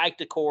we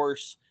hiked a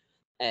course,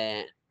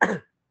 and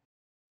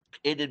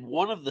in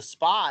one of the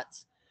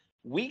spots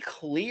we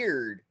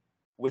cleared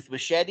with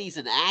machetes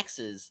and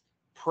axes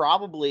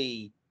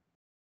probably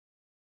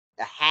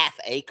a half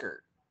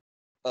acre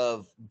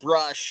of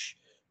brush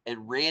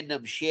and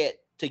random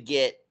shit to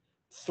get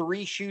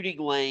 3 shooting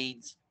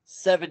lanes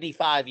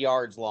 75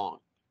 yards long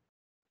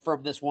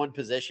from this one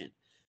position.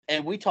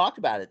 And we talked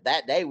about it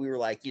that day. We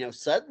were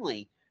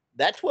suddenly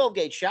that 12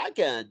 gauge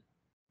shotgun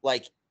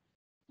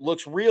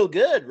looks real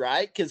good,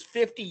 right? Because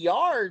 50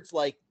 yards,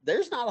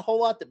 there's not a whole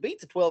lot that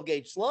beats a 12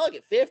 gauge slug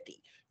at 50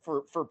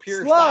 for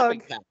pure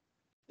stopping power.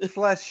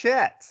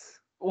 Flechettes.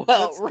 Well,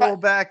 let's go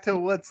back to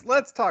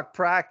let's talk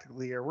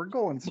practically here. We're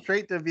going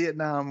straight to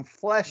Vietnam.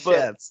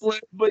 Flechettes.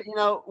 But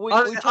we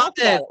talked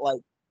about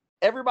it.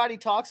 Everybody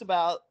talks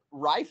about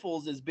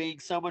rifles as being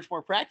so much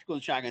more practical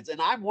than shotguns,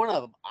 and I'm one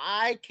of them.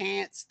 I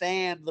can't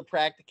stand the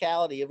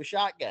practicality of a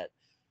shotgun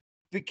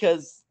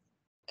because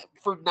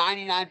for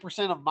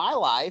 99% of my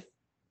life,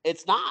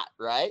 it's not,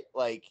 right?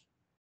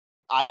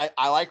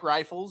 I like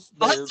rifles.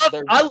 I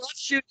love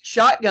shooting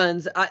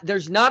shotguns.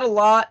 There's not a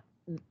lot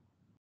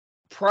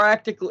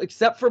practical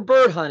except for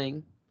bird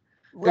hunting.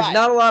 There's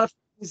not a lot of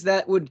things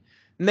that would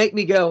make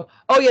me go,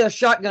 oh yeah, the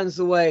shotgun's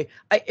the way.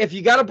 If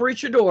you got to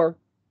breach a door,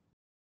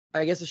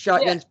 I guess a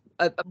shotgun's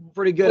a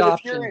pretty good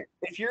option.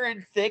 If you're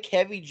in thick,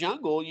 heavy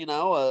jungle, you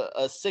know,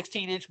 a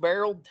 16-inch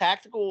barreled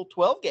tactical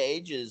 12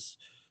 gauge is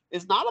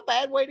not a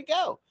bad way to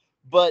go.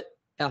 But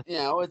you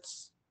know,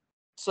 it's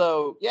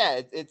you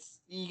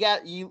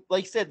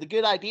like you said, the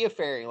good idea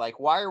fairy. Like,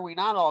 why are we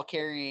not all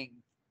carrying,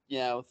 you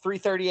know,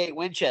 338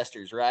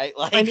 Winchesters, right?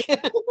 Like,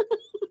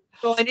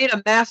 so I need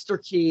a master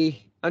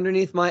key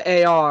underneath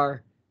my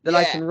AR that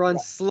I can run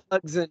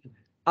slugs, and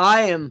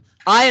I am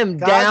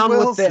down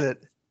with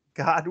it.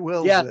 God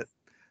wills it.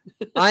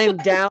 I am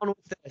down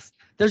with this.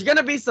 There's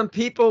gonna be some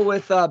people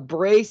with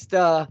braced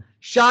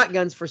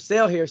shotguns for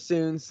sale here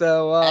soon.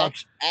 So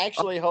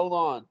actually, hold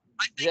on.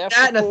 Jeff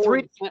that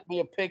sent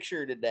me a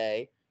picture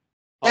today.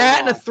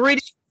 And a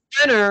 3D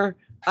printer,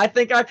 I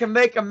think I can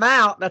make them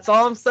out. That's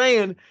all I'm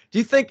saying. Do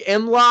you think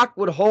M-LOK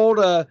would hold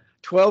a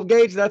 12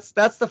 gauge? That's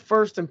the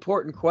first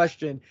important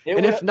question.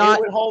 If not,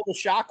 it would hold the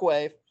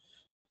shockwave.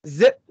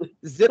 Zip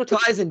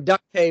ties and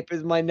duct tape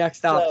is my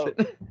next option.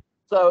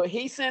 So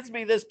he sends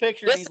me this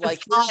picture. And he's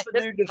like, "Here's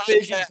the new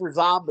division for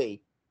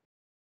zombie."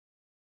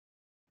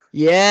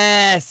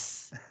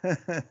 Yes.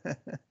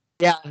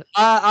 Yeah.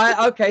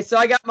 Okay. So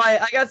I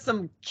got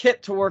some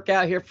kit to work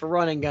out here for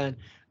running gun.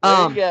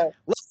 There you go.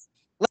 Let's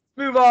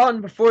move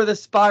on before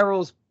this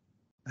spirals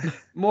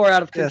more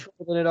out of control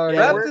than it already.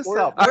 Wrap this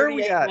up. Where are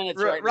we at?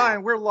 Right Ryan,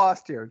 now. We're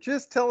lost here.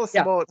 Just tell us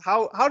about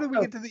how do we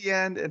get to the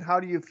end, and how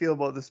do you feel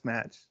about this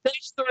match?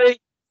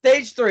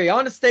 Stage three.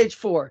 On to stage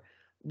 4.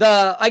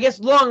 The, I guess,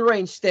 long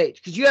range stage,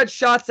 because you had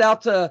shots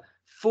out to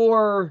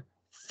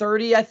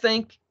 430, I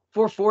think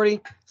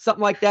 440,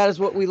 something like that is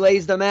what we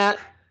lased them at.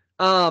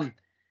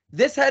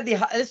 This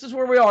is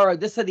where we are.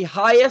 This had the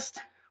highest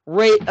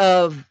rate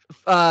of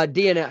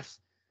DNFs,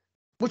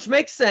 which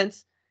makes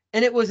sense,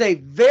 and it was a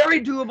very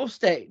doable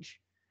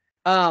stage.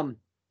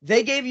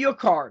 They gave you a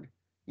card.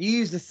 You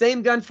used the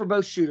same gun for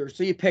both shooters,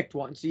 so you picked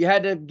one. So you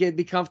had to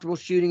be comfortable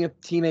shooting a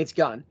teammate's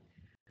gun.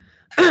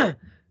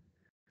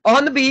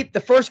 On the beat,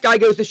 the first guy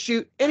goes to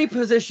shoot any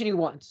position he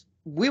wants.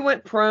 We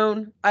went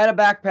prone. I had a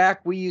backpack.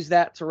 We used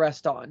that to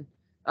rest on.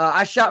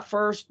 I shot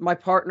first. My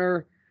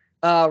partner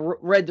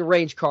read the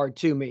range card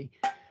to me.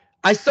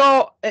 I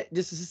saw,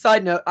 just as a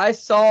side note,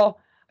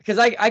 because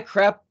I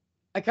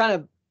kind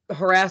of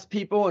harass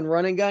people in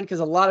running gun,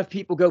 because a lot of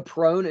people go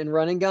prone in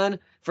running gun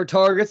for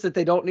targets that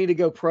they don't need to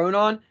go prone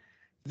on.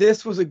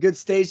 This was a good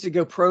stage to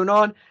go prone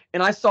on,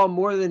 and I saw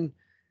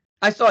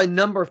a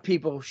number of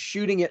people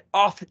shooting it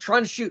off,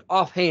 trying to shoot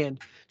offhand,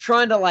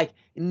 trying to like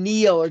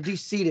kneel or do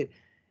seated.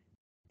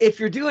 If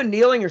you're doing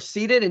kneeling or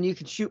seated and you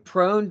can shoot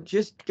prone,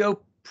 just go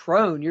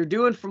prone. You're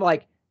doing from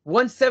like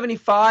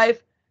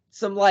 175,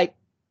 some like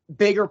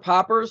bigger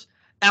poppers,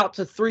 out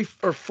to 3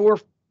 or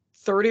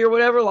 430 or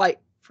whatever. Like,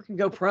 freaking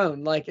go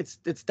prone. Like, it's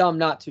dumb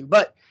not to.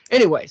 But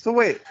anyway. So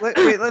wait,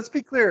 let's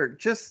be clear.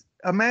 Just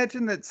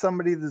imagine that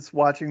somebody that's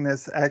watching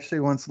this actually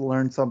wants to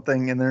learn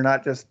something, and they're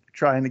not just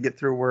trying to get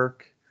through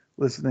work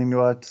listening to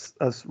us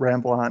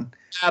ramble on.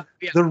 Yeah.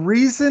 The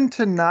reason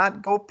to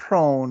not go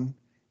prone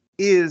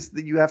is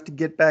that you have to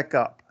get back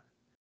up.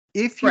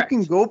 If you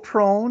can go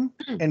prone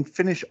and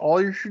finish all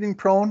your shooting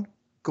prone,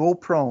 go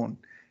prone.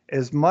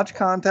 As much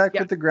contact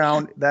with the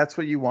ground, that's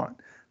what you want.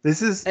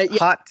 This is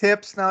hot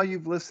tips. Now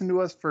you've listened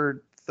to us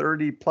for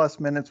 30 plus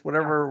minutes,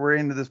 whatever we're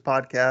into this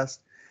podcast.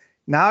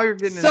 Now you're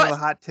getting into the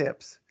hot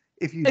tips.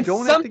 If you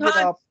don't have to get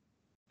up,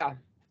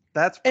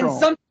 that's prone. And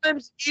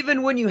sometimes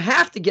even when you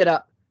have to get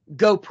up,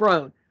 go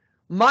prone.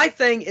 My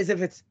thing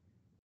is,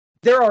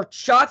 there are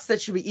shots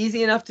that should be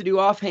easy enough to do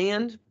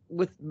offhand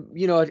with,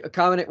 a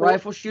common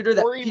rifle shooter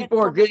that people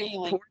are getting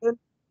important.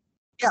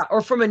 Yeah,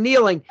 or from a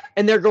kneeling,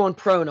 and they're going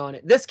prone on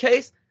it. This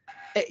case,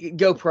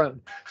 go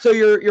prone. So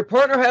your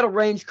partner had a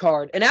range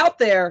card, and out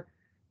there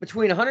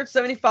between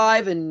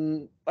 175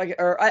 and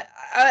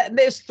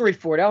it's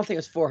 340. I don't think it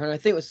was 400. I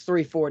think it was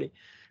 340.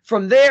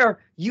 From there,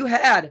 you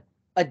had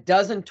a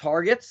dozen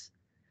targets.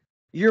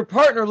 Your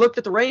partner looked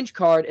at the range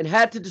card and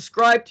had to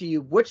describe to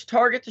you which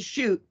target to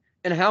shoot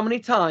and how many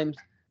times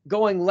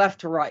going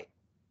left to right.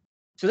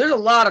 So there's a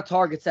lot of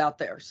targets out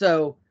there.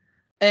 So,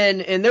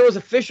 and there was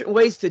efficient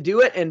ways to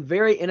do it and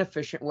very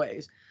inefficient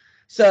ways.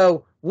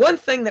 So one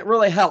thing that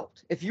really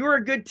helped, if you were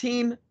a good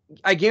team,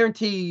 I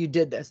guarantee you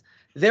did this.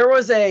 There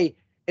was it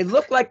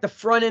looked like the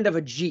front end of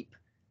a Jeep.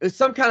 It was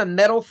some kind of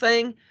metal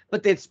thing,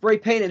 but they'd spray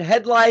painted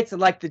headlights and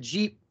like the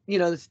Jeep,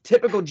 this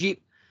typical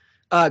Jeep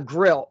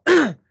grill.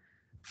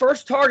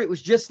 First target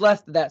was just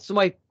left of that. So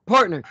my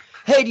partner,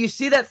 hey, do you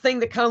see that thing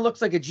that kind of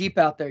looks like a Jeep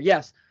out there?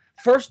 Yes.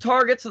 First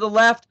target to the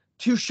left,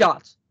 2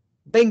 shots.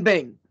 Bing,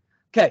 bing.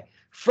 Okay.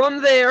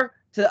 From there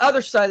to the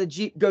other side of the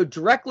Jeep, go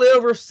directly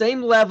over,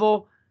 same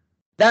level.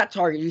 That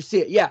target, you see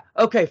it. Yeah.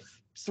 Okay.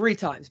 3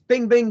 times.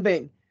 Bing, bing,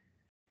 bing.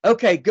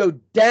 Okay. Go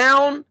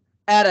down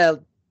at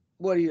a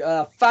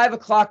 5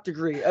 o'clock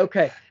degree.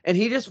 Okay. And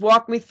he just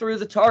walked me through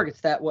the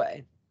targets that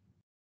way.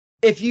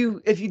 If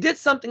you did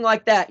something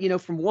like that,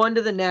 from one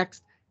to the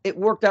next, it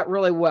worked out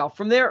really well.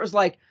 From there, it was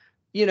like,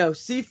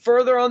 see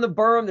further on the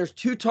berm, there's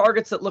 2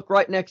 targets that look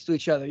right next to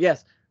each other.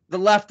 Yes. The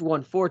left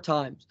one 4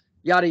 times,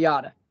 yada,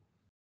 yada.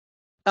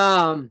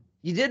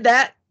 You did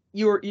that,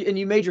 and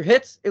you made your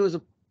hits. It was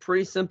a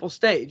pretty simple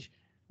stage.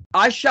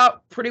 I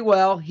shot pretty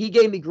well. He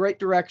gave me great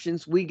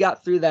directions. We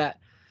got through that.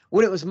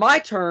 When it was my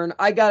turn,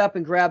 I got up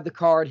and grabbed the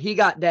card. He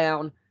got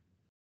down.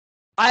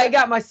 I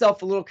got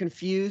myself a little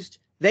confused.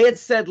 They had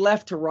said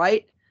left to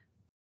right,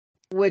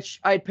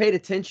 which I had paid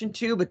attention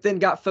to, but then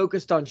got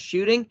focused on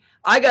shooting.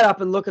 I got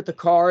up and look at the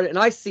card, and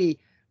I see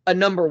a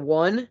number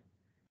 1,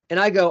 and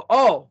I go,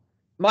 oh,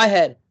 my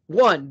head,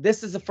 1,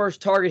 this is the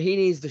first target he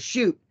needs to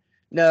shoot.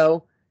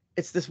 No,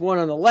 it's this one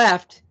on the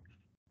left.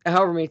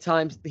 However many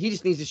times, he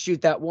just needs to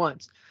shoot that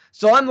once.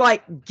 So I'm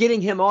like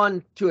getting him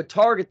on to a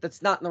target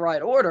that's not in the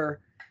right order.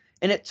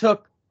 And it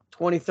took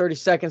 20, 30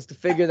 seconds to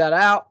figure that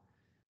out.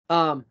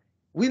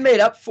 We made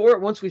up for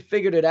it once we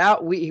figured it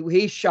out.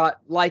 He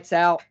shot lights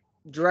out.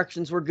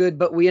 Directions were good,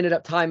 but we ended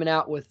up timing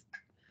out with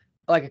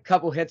like a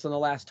couple hits on the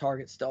last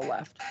target still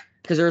left.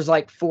 Because there was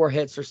like 4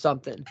 hits or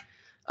something.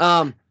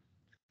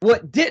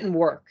 What didn't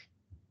work?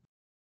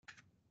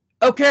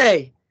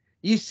 Okay,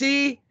 you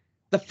see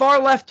the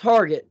far left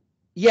target.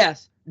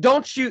 Yes,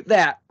 don't shoot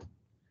that.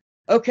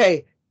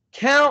 Okay,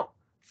 count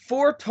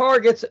 4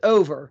 targets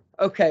over.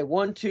 Okay,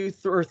 1, 2,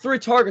 3, or 3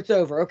 targets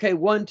over. Okay,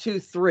 1, 2,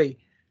 3.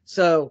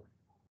 So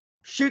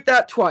shoot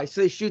that twice.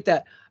 So they shoot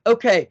that.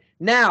 Okay,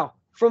 now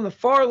from the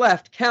far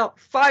left, count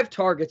 5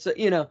 targets.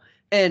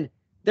 And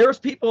there was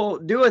people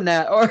doing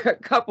that, or a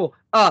couple.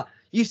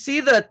 You see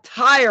the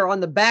tire on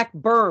the back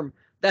berm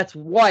that's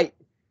white.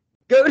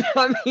 There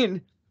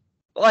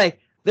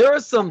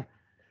was some,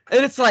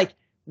 and it's like,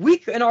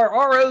 and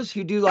our ROs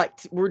who do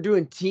we're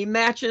doing team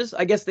matches.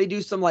 I guess they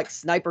do some like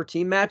sniper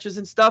team matches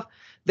and stuff.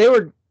 They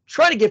were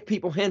trying to give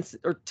people hints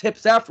or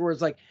tips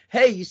afterwards. Like,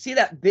 hey, you see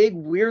that big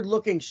weird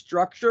looking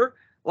structure?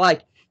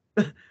 Like,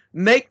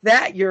 make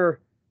that your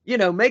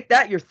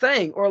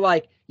thing. Or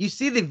like, you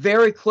see the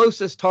very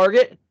closest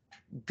target,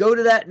 go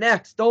to that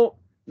next. Don't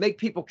make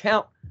people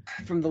count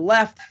from the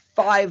left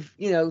 5,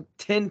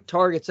 10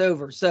 targets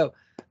over. So,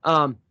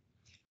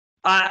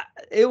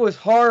 it was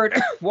hard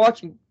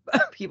watching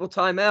people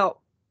time out,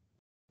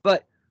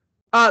 but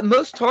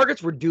most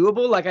targets were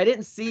doable. Like, I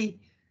didn't see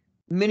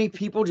many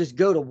people just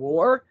go to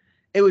war.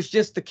 It was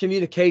just the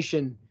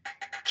communication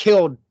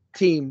killed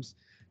teams,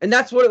 and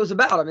that's what it was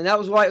about. I mean, that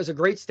was why it was a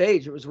great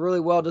stage. It was a really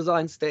well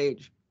designed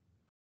stage.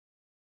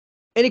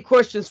 Any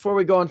questions before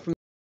we go on from?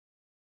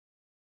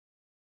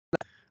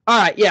 All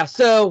right, yeah.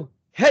 So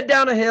head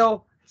down a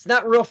hill. It's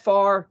not real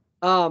far.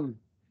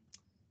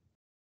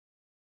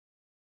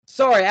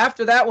 Sorry,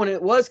 after that one,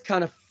 it was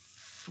kind of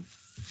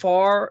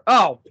far.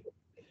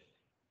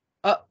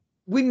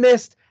 We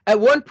missed. At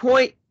one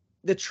point,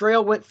 the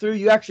trail went through.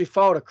 You actually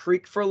followed a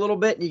creek for a little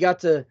bit, and you got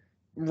to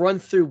run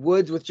through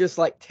woods with just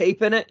like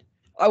tape in it.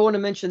 I want to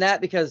mention that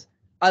because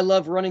I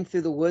love running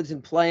through the woods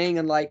and playing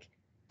and like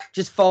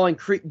just following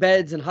creek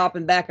beds and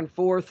hopping back and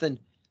forth, and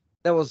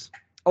that was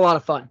a lot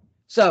of fun.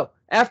 So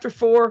after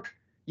 4,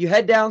 you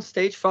head down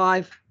stage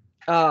 5.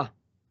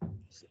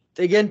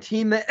 Again,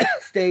 team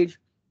stage.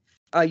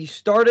 You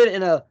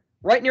started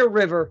right near a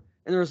river,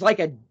 and there was like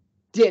a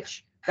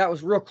ditch that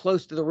was real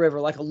close to the river,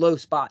 like a low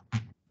spot.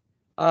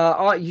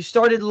 You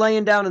started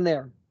laying down in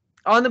there.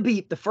 On the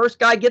beat, the first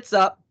guy gets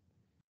up,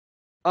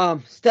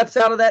 steps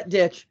out of that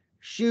ditch,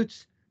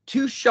 shoots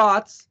 2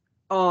 shots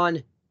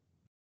on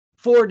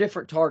 4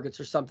 different targets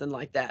or something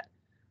like that.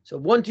 So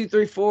 1, 2,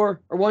 3,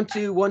 4, or 1,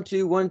 2, 1,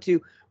 2, 1,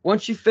 2.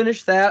 Once you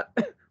finish that,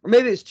 or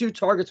maybe it's 2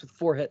 targets with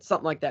 4 hits,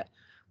 something like that.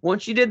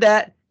 Once you did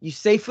that, you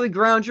safely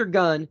ground your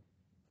gun.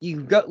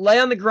 You go lay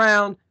on the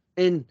ground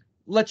and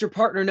let your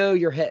partner know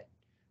you're hit.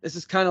 This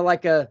is kind of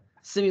like a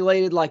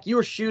simulated, like you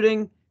were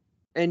shooting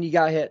and you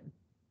got hit.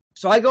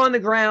 So I go on the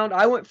ground.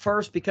 I went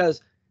first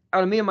because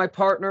out of me and my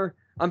partner,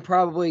 I'm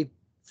probably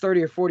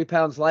 30 or 40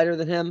 pounds lighter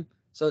than him.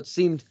 So it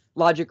seemed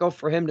logical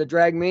for him to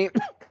drag me.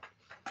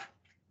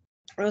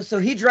 So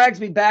he drags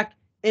me back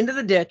into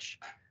the ditch.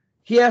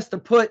 He has to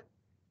put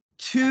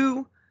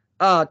 2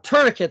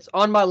 tourniquets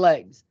on my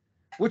legs,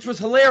 which was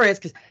hilarious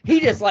because he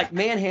just like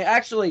manhandled.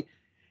 Actually,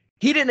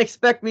 he didn't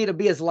expect me to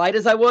be as light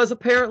as I was,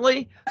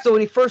 apparently. So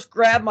when he first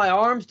grabbed my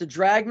arms to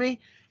drag me,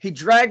 he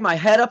dragged my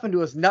head up into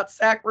his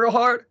nutsack real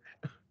hard.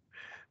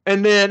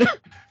 And then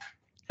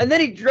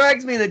he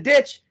drags me in the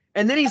ditch.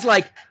 And then he's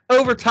like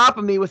over top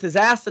of me with his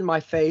ass in my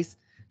face,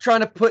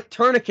 trying to put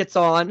tourniquets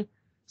on.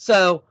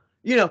 So,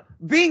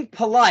 being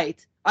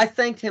polite, I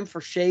thanked him for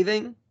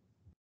shaving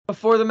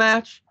before the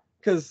match.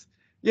 Because,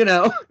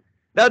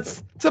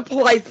 it's a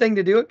polite thing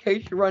to do in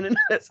case you run into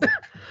this.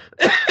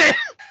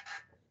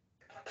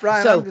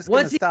 Brian, I'm just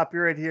going to stop you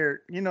right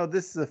here.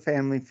 This is a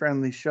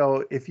family-friendly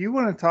show. If you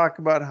want to talk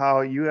about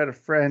how you had a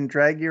friend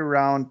drag you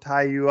around,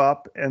 tie you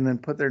up, and then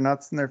put their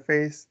nuts in their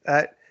face,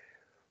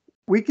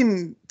 we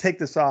can take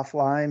this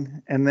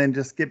offline and then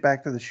just get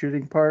back to the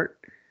shooting part.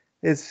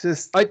 It's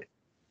just.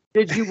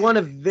 Did you want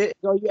a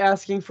Are you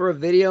asking for a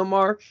video,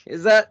 Mark?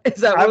 Is that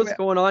what's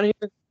going on here?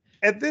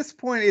 At this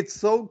point, it's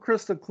so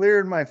crystal clear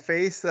in my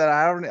face that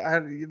I don't know.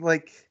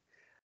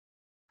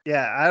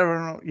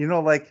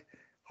 Like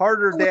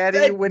Harder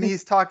Daddy when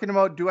he's talking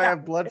about, do I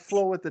have blood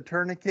flow with the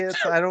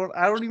tourniquets? I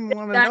don't even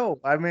want to know.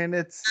 I mean,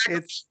 it's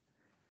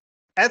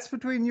that's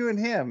between you and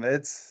him.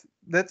 That's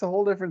a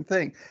whole different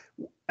thing.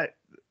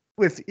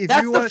 If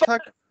you want to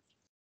talk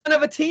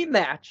of a team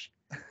match,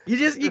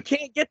 you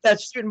can't get that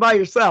shooting by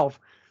yourself.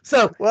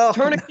 So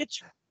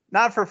tourniquets,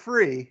 not for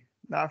free.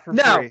 Not for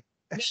free.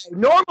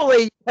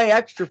 Normally you pay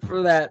extra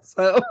for that.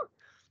 So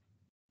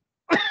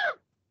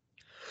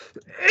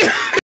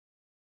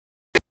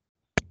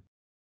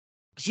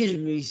excuse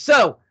me.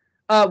 So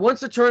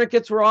once the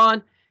tourniquets were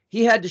on,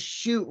 he had to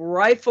shoot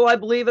rifle, I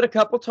believe, at a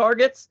couple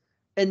targets,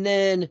 and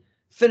then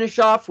finish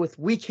off with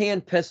weak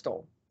hand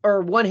pistol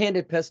or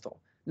one-handed pistol.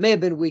 May have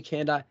been weak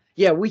hand.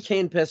 Weak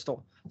hand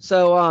pistol.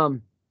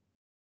 So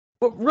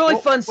but really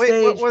fun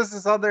stage. What was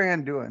this other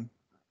hand doing?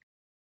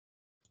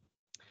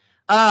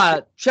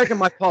 Checking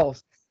my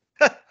pulse.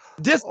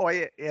 Distal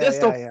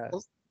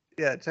pulse.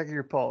 Yeah, checking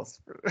your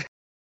pulse.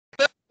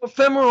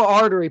 Femoral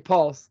artery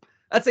pulse.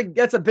 That's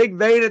a big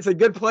vein. It's a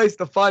good place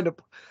to find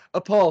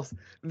a pulse.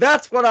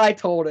 That's what I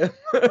told him.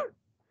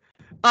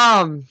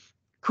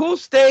 Cool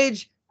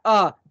stage.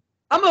 I'm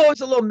always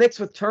a little mixed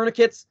with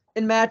tourniquets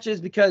in matches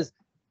because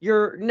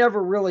you're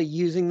never really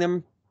using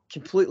them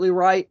completely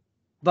right.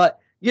 But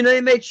you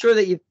made sure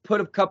that you put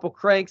a couple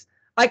cranks.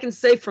 I can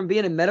say from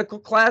being in medical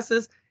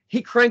classes,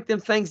 he cranked them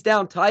things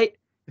down tight.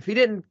 If he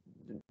didn't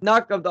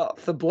knock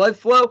off the blood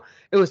flow,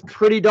 it was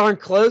pretty darn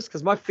close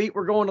because my feet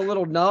were going a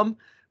little numb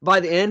by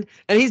the end.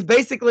 And he's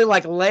basically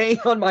like laying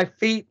on my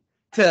feet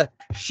to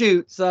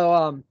shoot.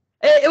 So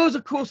it was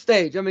a cool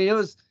stage. I mean,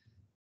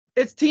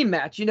 it's team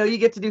match. You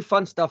get to do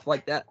fun stuff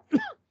like that.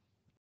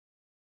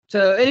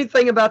 So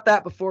anything about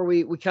that before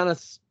we kind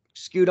of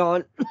scoot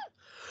on?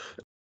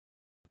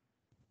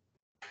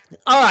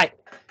 All right.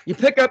 You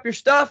pick up your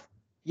stuff.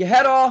 You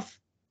head off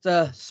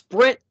to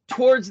sprint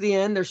towards the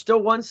end. There's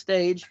still one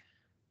stage.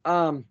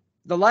 The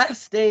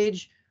last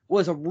stage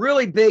was a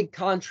really big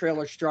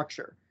contrailer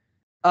structure.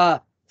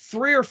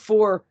 3 or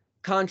 4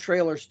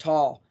 contrailers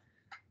tall.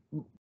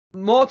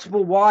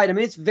 Multiple wide. I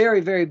mean, it's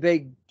very, very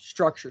big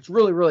structure. It's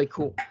really, really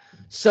cool.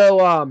 So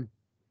so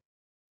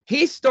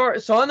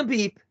on the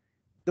beep,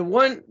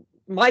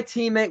 my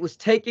teammate was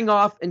taking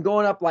off and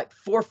going up like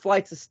 4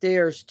 flights of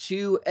stairs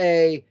to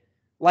an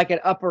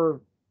upper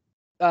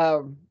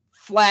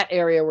flat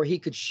area where he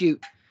could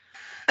shoot.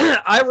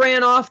 I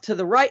ran off to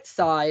the right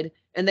side,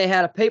 and they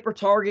had a paper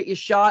target you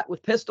shot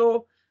with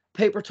pistol,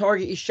 paper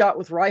target you shot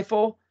with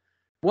rifle.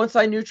 Once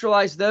I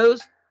neutralized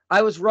those,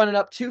 I was running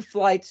up 2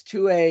 flights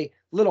to a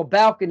little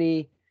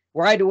balcony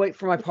where I had to wait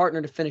for my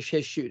partner to finish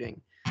his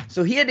shooting.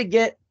 So he had to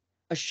get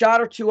a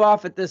shot or 2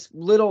 off at this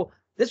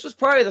was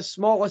probably the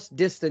smallest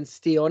distance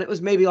steel, and it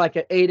was maybe like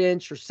an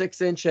 8-inch or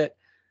 6-inch at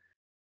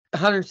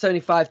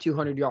 175,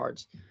 200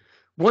 yards.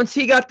 Once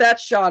he got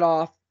that shot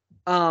off,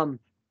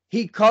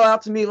 he'd call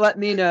out to me, let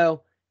me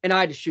know, and I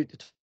had to shoot the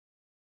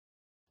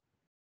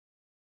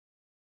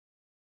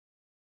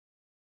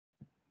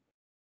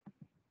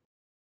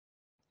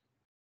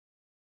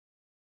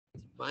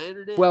My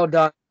internet. Well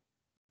done.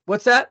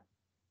 What's that?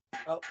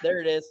 Oh, there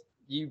it is.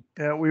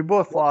 Yeah, we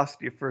both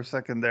lost you for a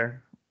second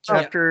there.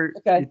 After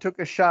you took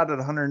a shot at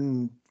 100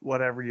 and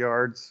whatever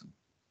yards,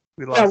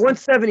 we lost.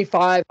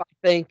 175, I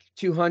think,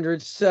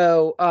 200.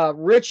 So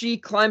Richie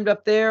climbed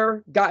up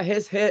there, got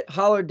his hit,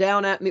 hollered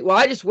down at me. Well,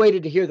 I just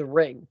waited to hear the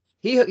ring.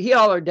 He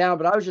hollered down,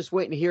 but I was just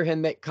waiting to hear him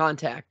make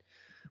contact.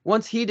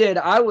 Once he did,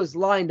 I was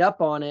lined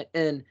up on it,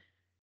 and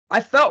I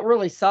felt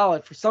really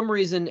solid. For some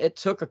reason, it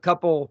took a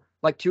couple,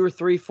 like 2 or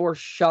 3, 4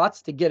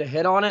 shots to get a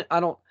hit on it.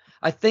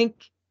 I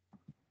think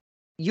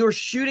you're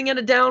shooting at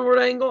a downward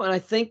angle, and I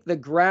think the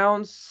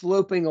ground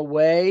sloping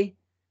away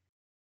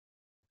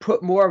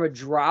put more of a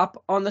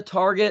drop on the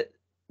target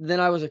than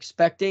I was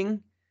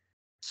expecting.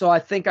 So I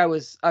think I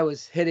was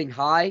hitting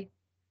high.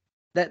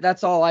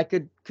 That's all I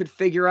could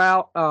figure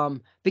out.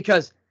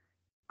 Because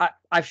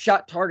I've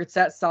shot targets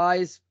that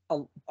size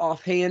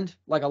offhand,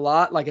 like a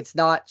lot. Like it's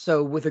not,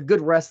 so with a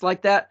good rest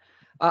like that,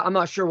 I'm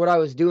not sure what I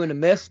was doing to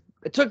miss.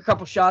 It took a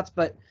couple shots,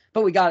 but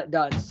we got it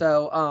done.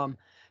 So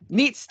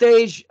neat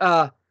stage.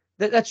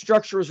 That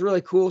structure was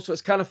really cool. So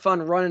it's kind of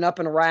fun running up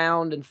and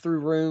around and through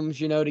rooms,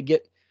 to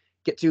get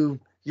to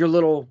your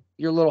little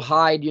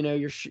hide,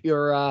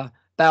 your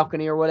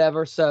balcony or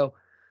whatever. So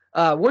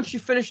once you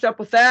finished up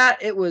with that,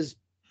 it was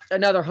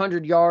another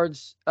 100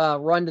 yards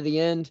run to the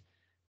end.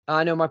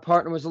 I know my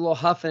partner was a little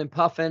huffing and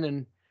puffing,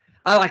 and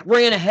I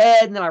ran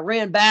ahead, and then I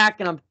ran back,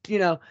 and I'm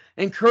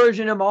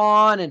encouraging him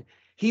on, and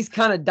he's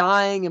kind of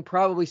dying and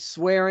probably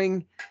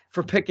swearing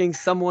for picking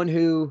someone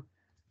who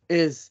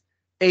is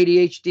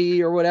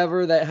ADHD or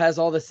whatever that has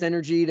all this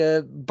energy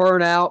to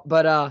burn out.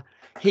 But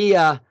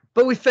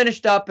we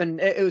finished up, and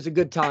it was a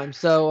good time.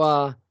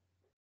 So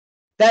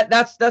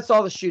that's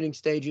all the shooting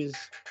stages.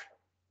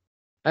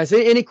 I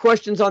say, any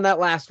questions on that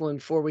last one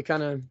before we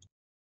kind of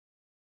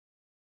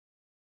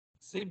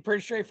seemed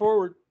pretty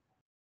straightforward.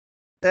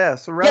 Yeah,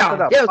 so wrap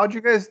it up. Yeah. How'd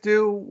you guys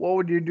do? What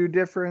would you do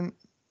different?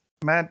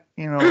 Matt,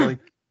 like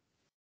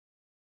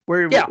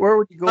where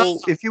would you go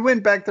if you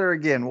went back there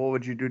again? What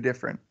would you do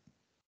different?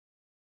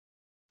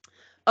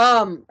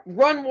 Run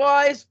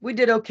wise, we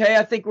did okay.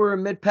 I think we were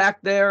mid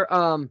pack there.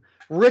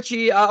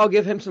 Richie, I'll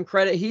give him some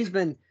credit. He's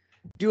been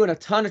doing a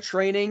ton of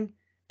training,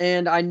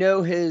 and I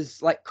know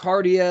his like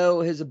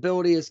cardio, his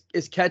ability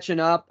is catching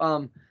up.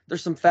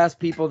 There's some fast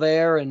people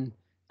there, and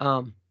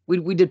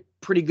we did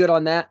pretty good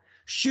on that.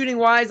 Shooting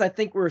wise, I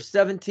think we're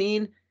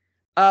 17.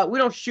 We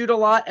don't shoot a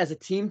lot as a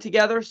team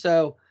together,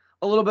 so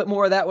a little bit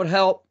more of that would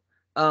help.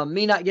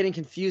 Me not getting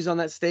confused on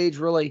that stage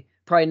really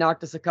probably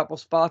knocked us a couple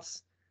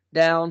spots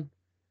down.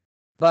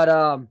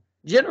 But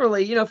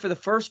generally, for the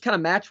first kind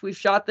of match we've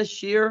shot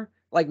this year,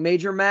 like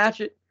major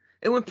match, it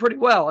went pretty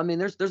well. I mean,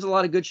 there's a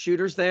lot of good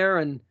shooters there,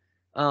 and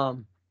I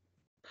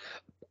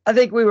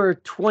think we were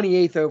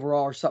 28th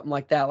overall or something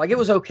like that. Like, it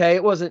was okay.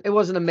 It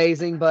wasn't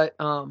amazing, but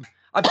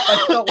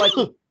I felt like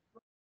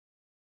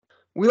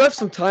we left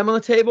some time on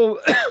the table,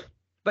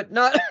 but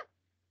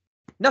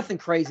nothing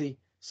crazy.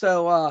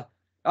 So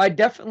I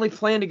definitely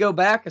plan to go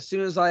back as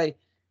soon as I,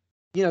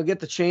 get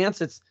the chance.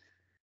 It's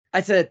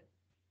a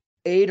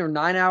 8 or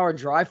 9 hour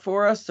drive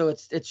for us, so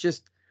it's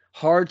just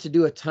hard to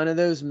do a ton of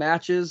those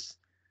matches.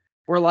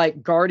 Where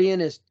like Guardian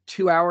is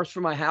 2 hours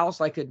from my house,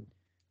 I could,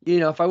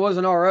 if I was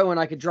an RO and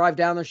I could drive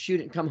down there, shoot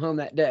it, and come home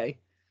that day.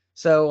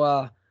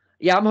 So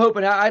yeah, I'm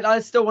hoping I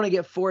still want to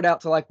get Ford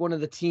out to like one of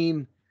the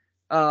team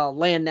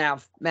land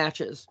nav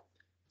matches.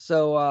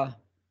 So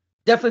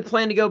definitely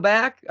plan to go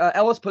back.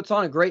 Ellis puts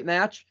on a great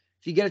match.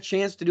 If you get a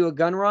chance to do a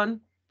gun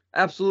run,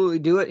 absolutely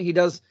do it. He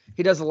does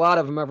a lot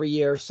of them every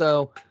year.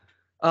 So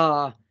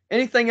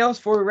anything else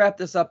before we wrap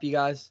this up, you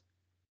guys?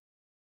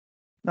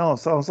 No,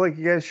 sounds like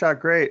you guys shot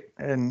great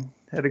and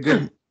had a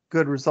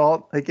good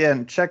result.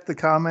 Again, check the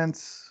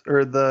comments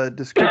or the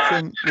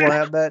description. We'll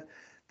have that.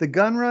 The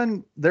gun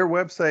run, their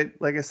website,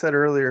 like I said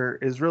earlier,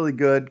 is really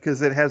good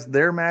because it has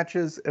their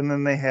matches, and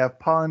then they have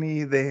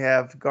Pawnee, they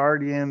have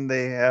Guardian,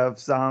 they have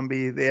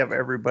Zombie, they have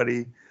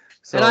everybody.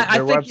 So and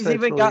I think he's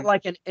even got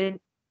like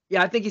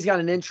I think he's got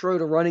an intro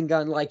to running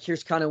gun. Like,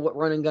 here's kind of what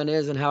running gun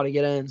is and how to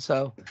get in.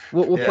 So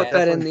we'll put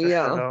that in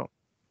the.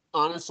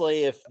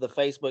 Honestly, if the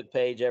Facebook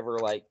page ever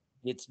like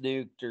gets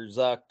nuked or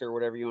zucked or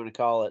whatever you want to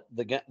call it,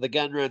 the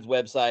Gun Run's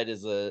website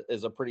is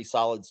a pretty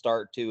solid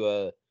start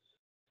to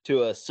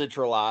a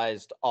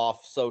centralized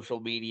off social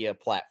media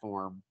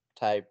platform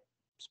type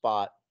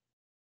spot.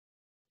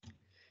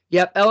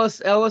 Yep,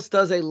 Ellis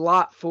does a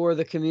lot for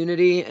the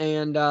community,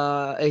 and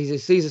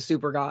he's a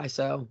super guy.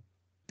 So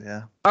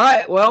yeah. All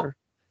right, well,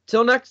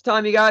 till next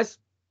time, you guys.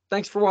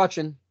 Thanks for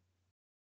watching.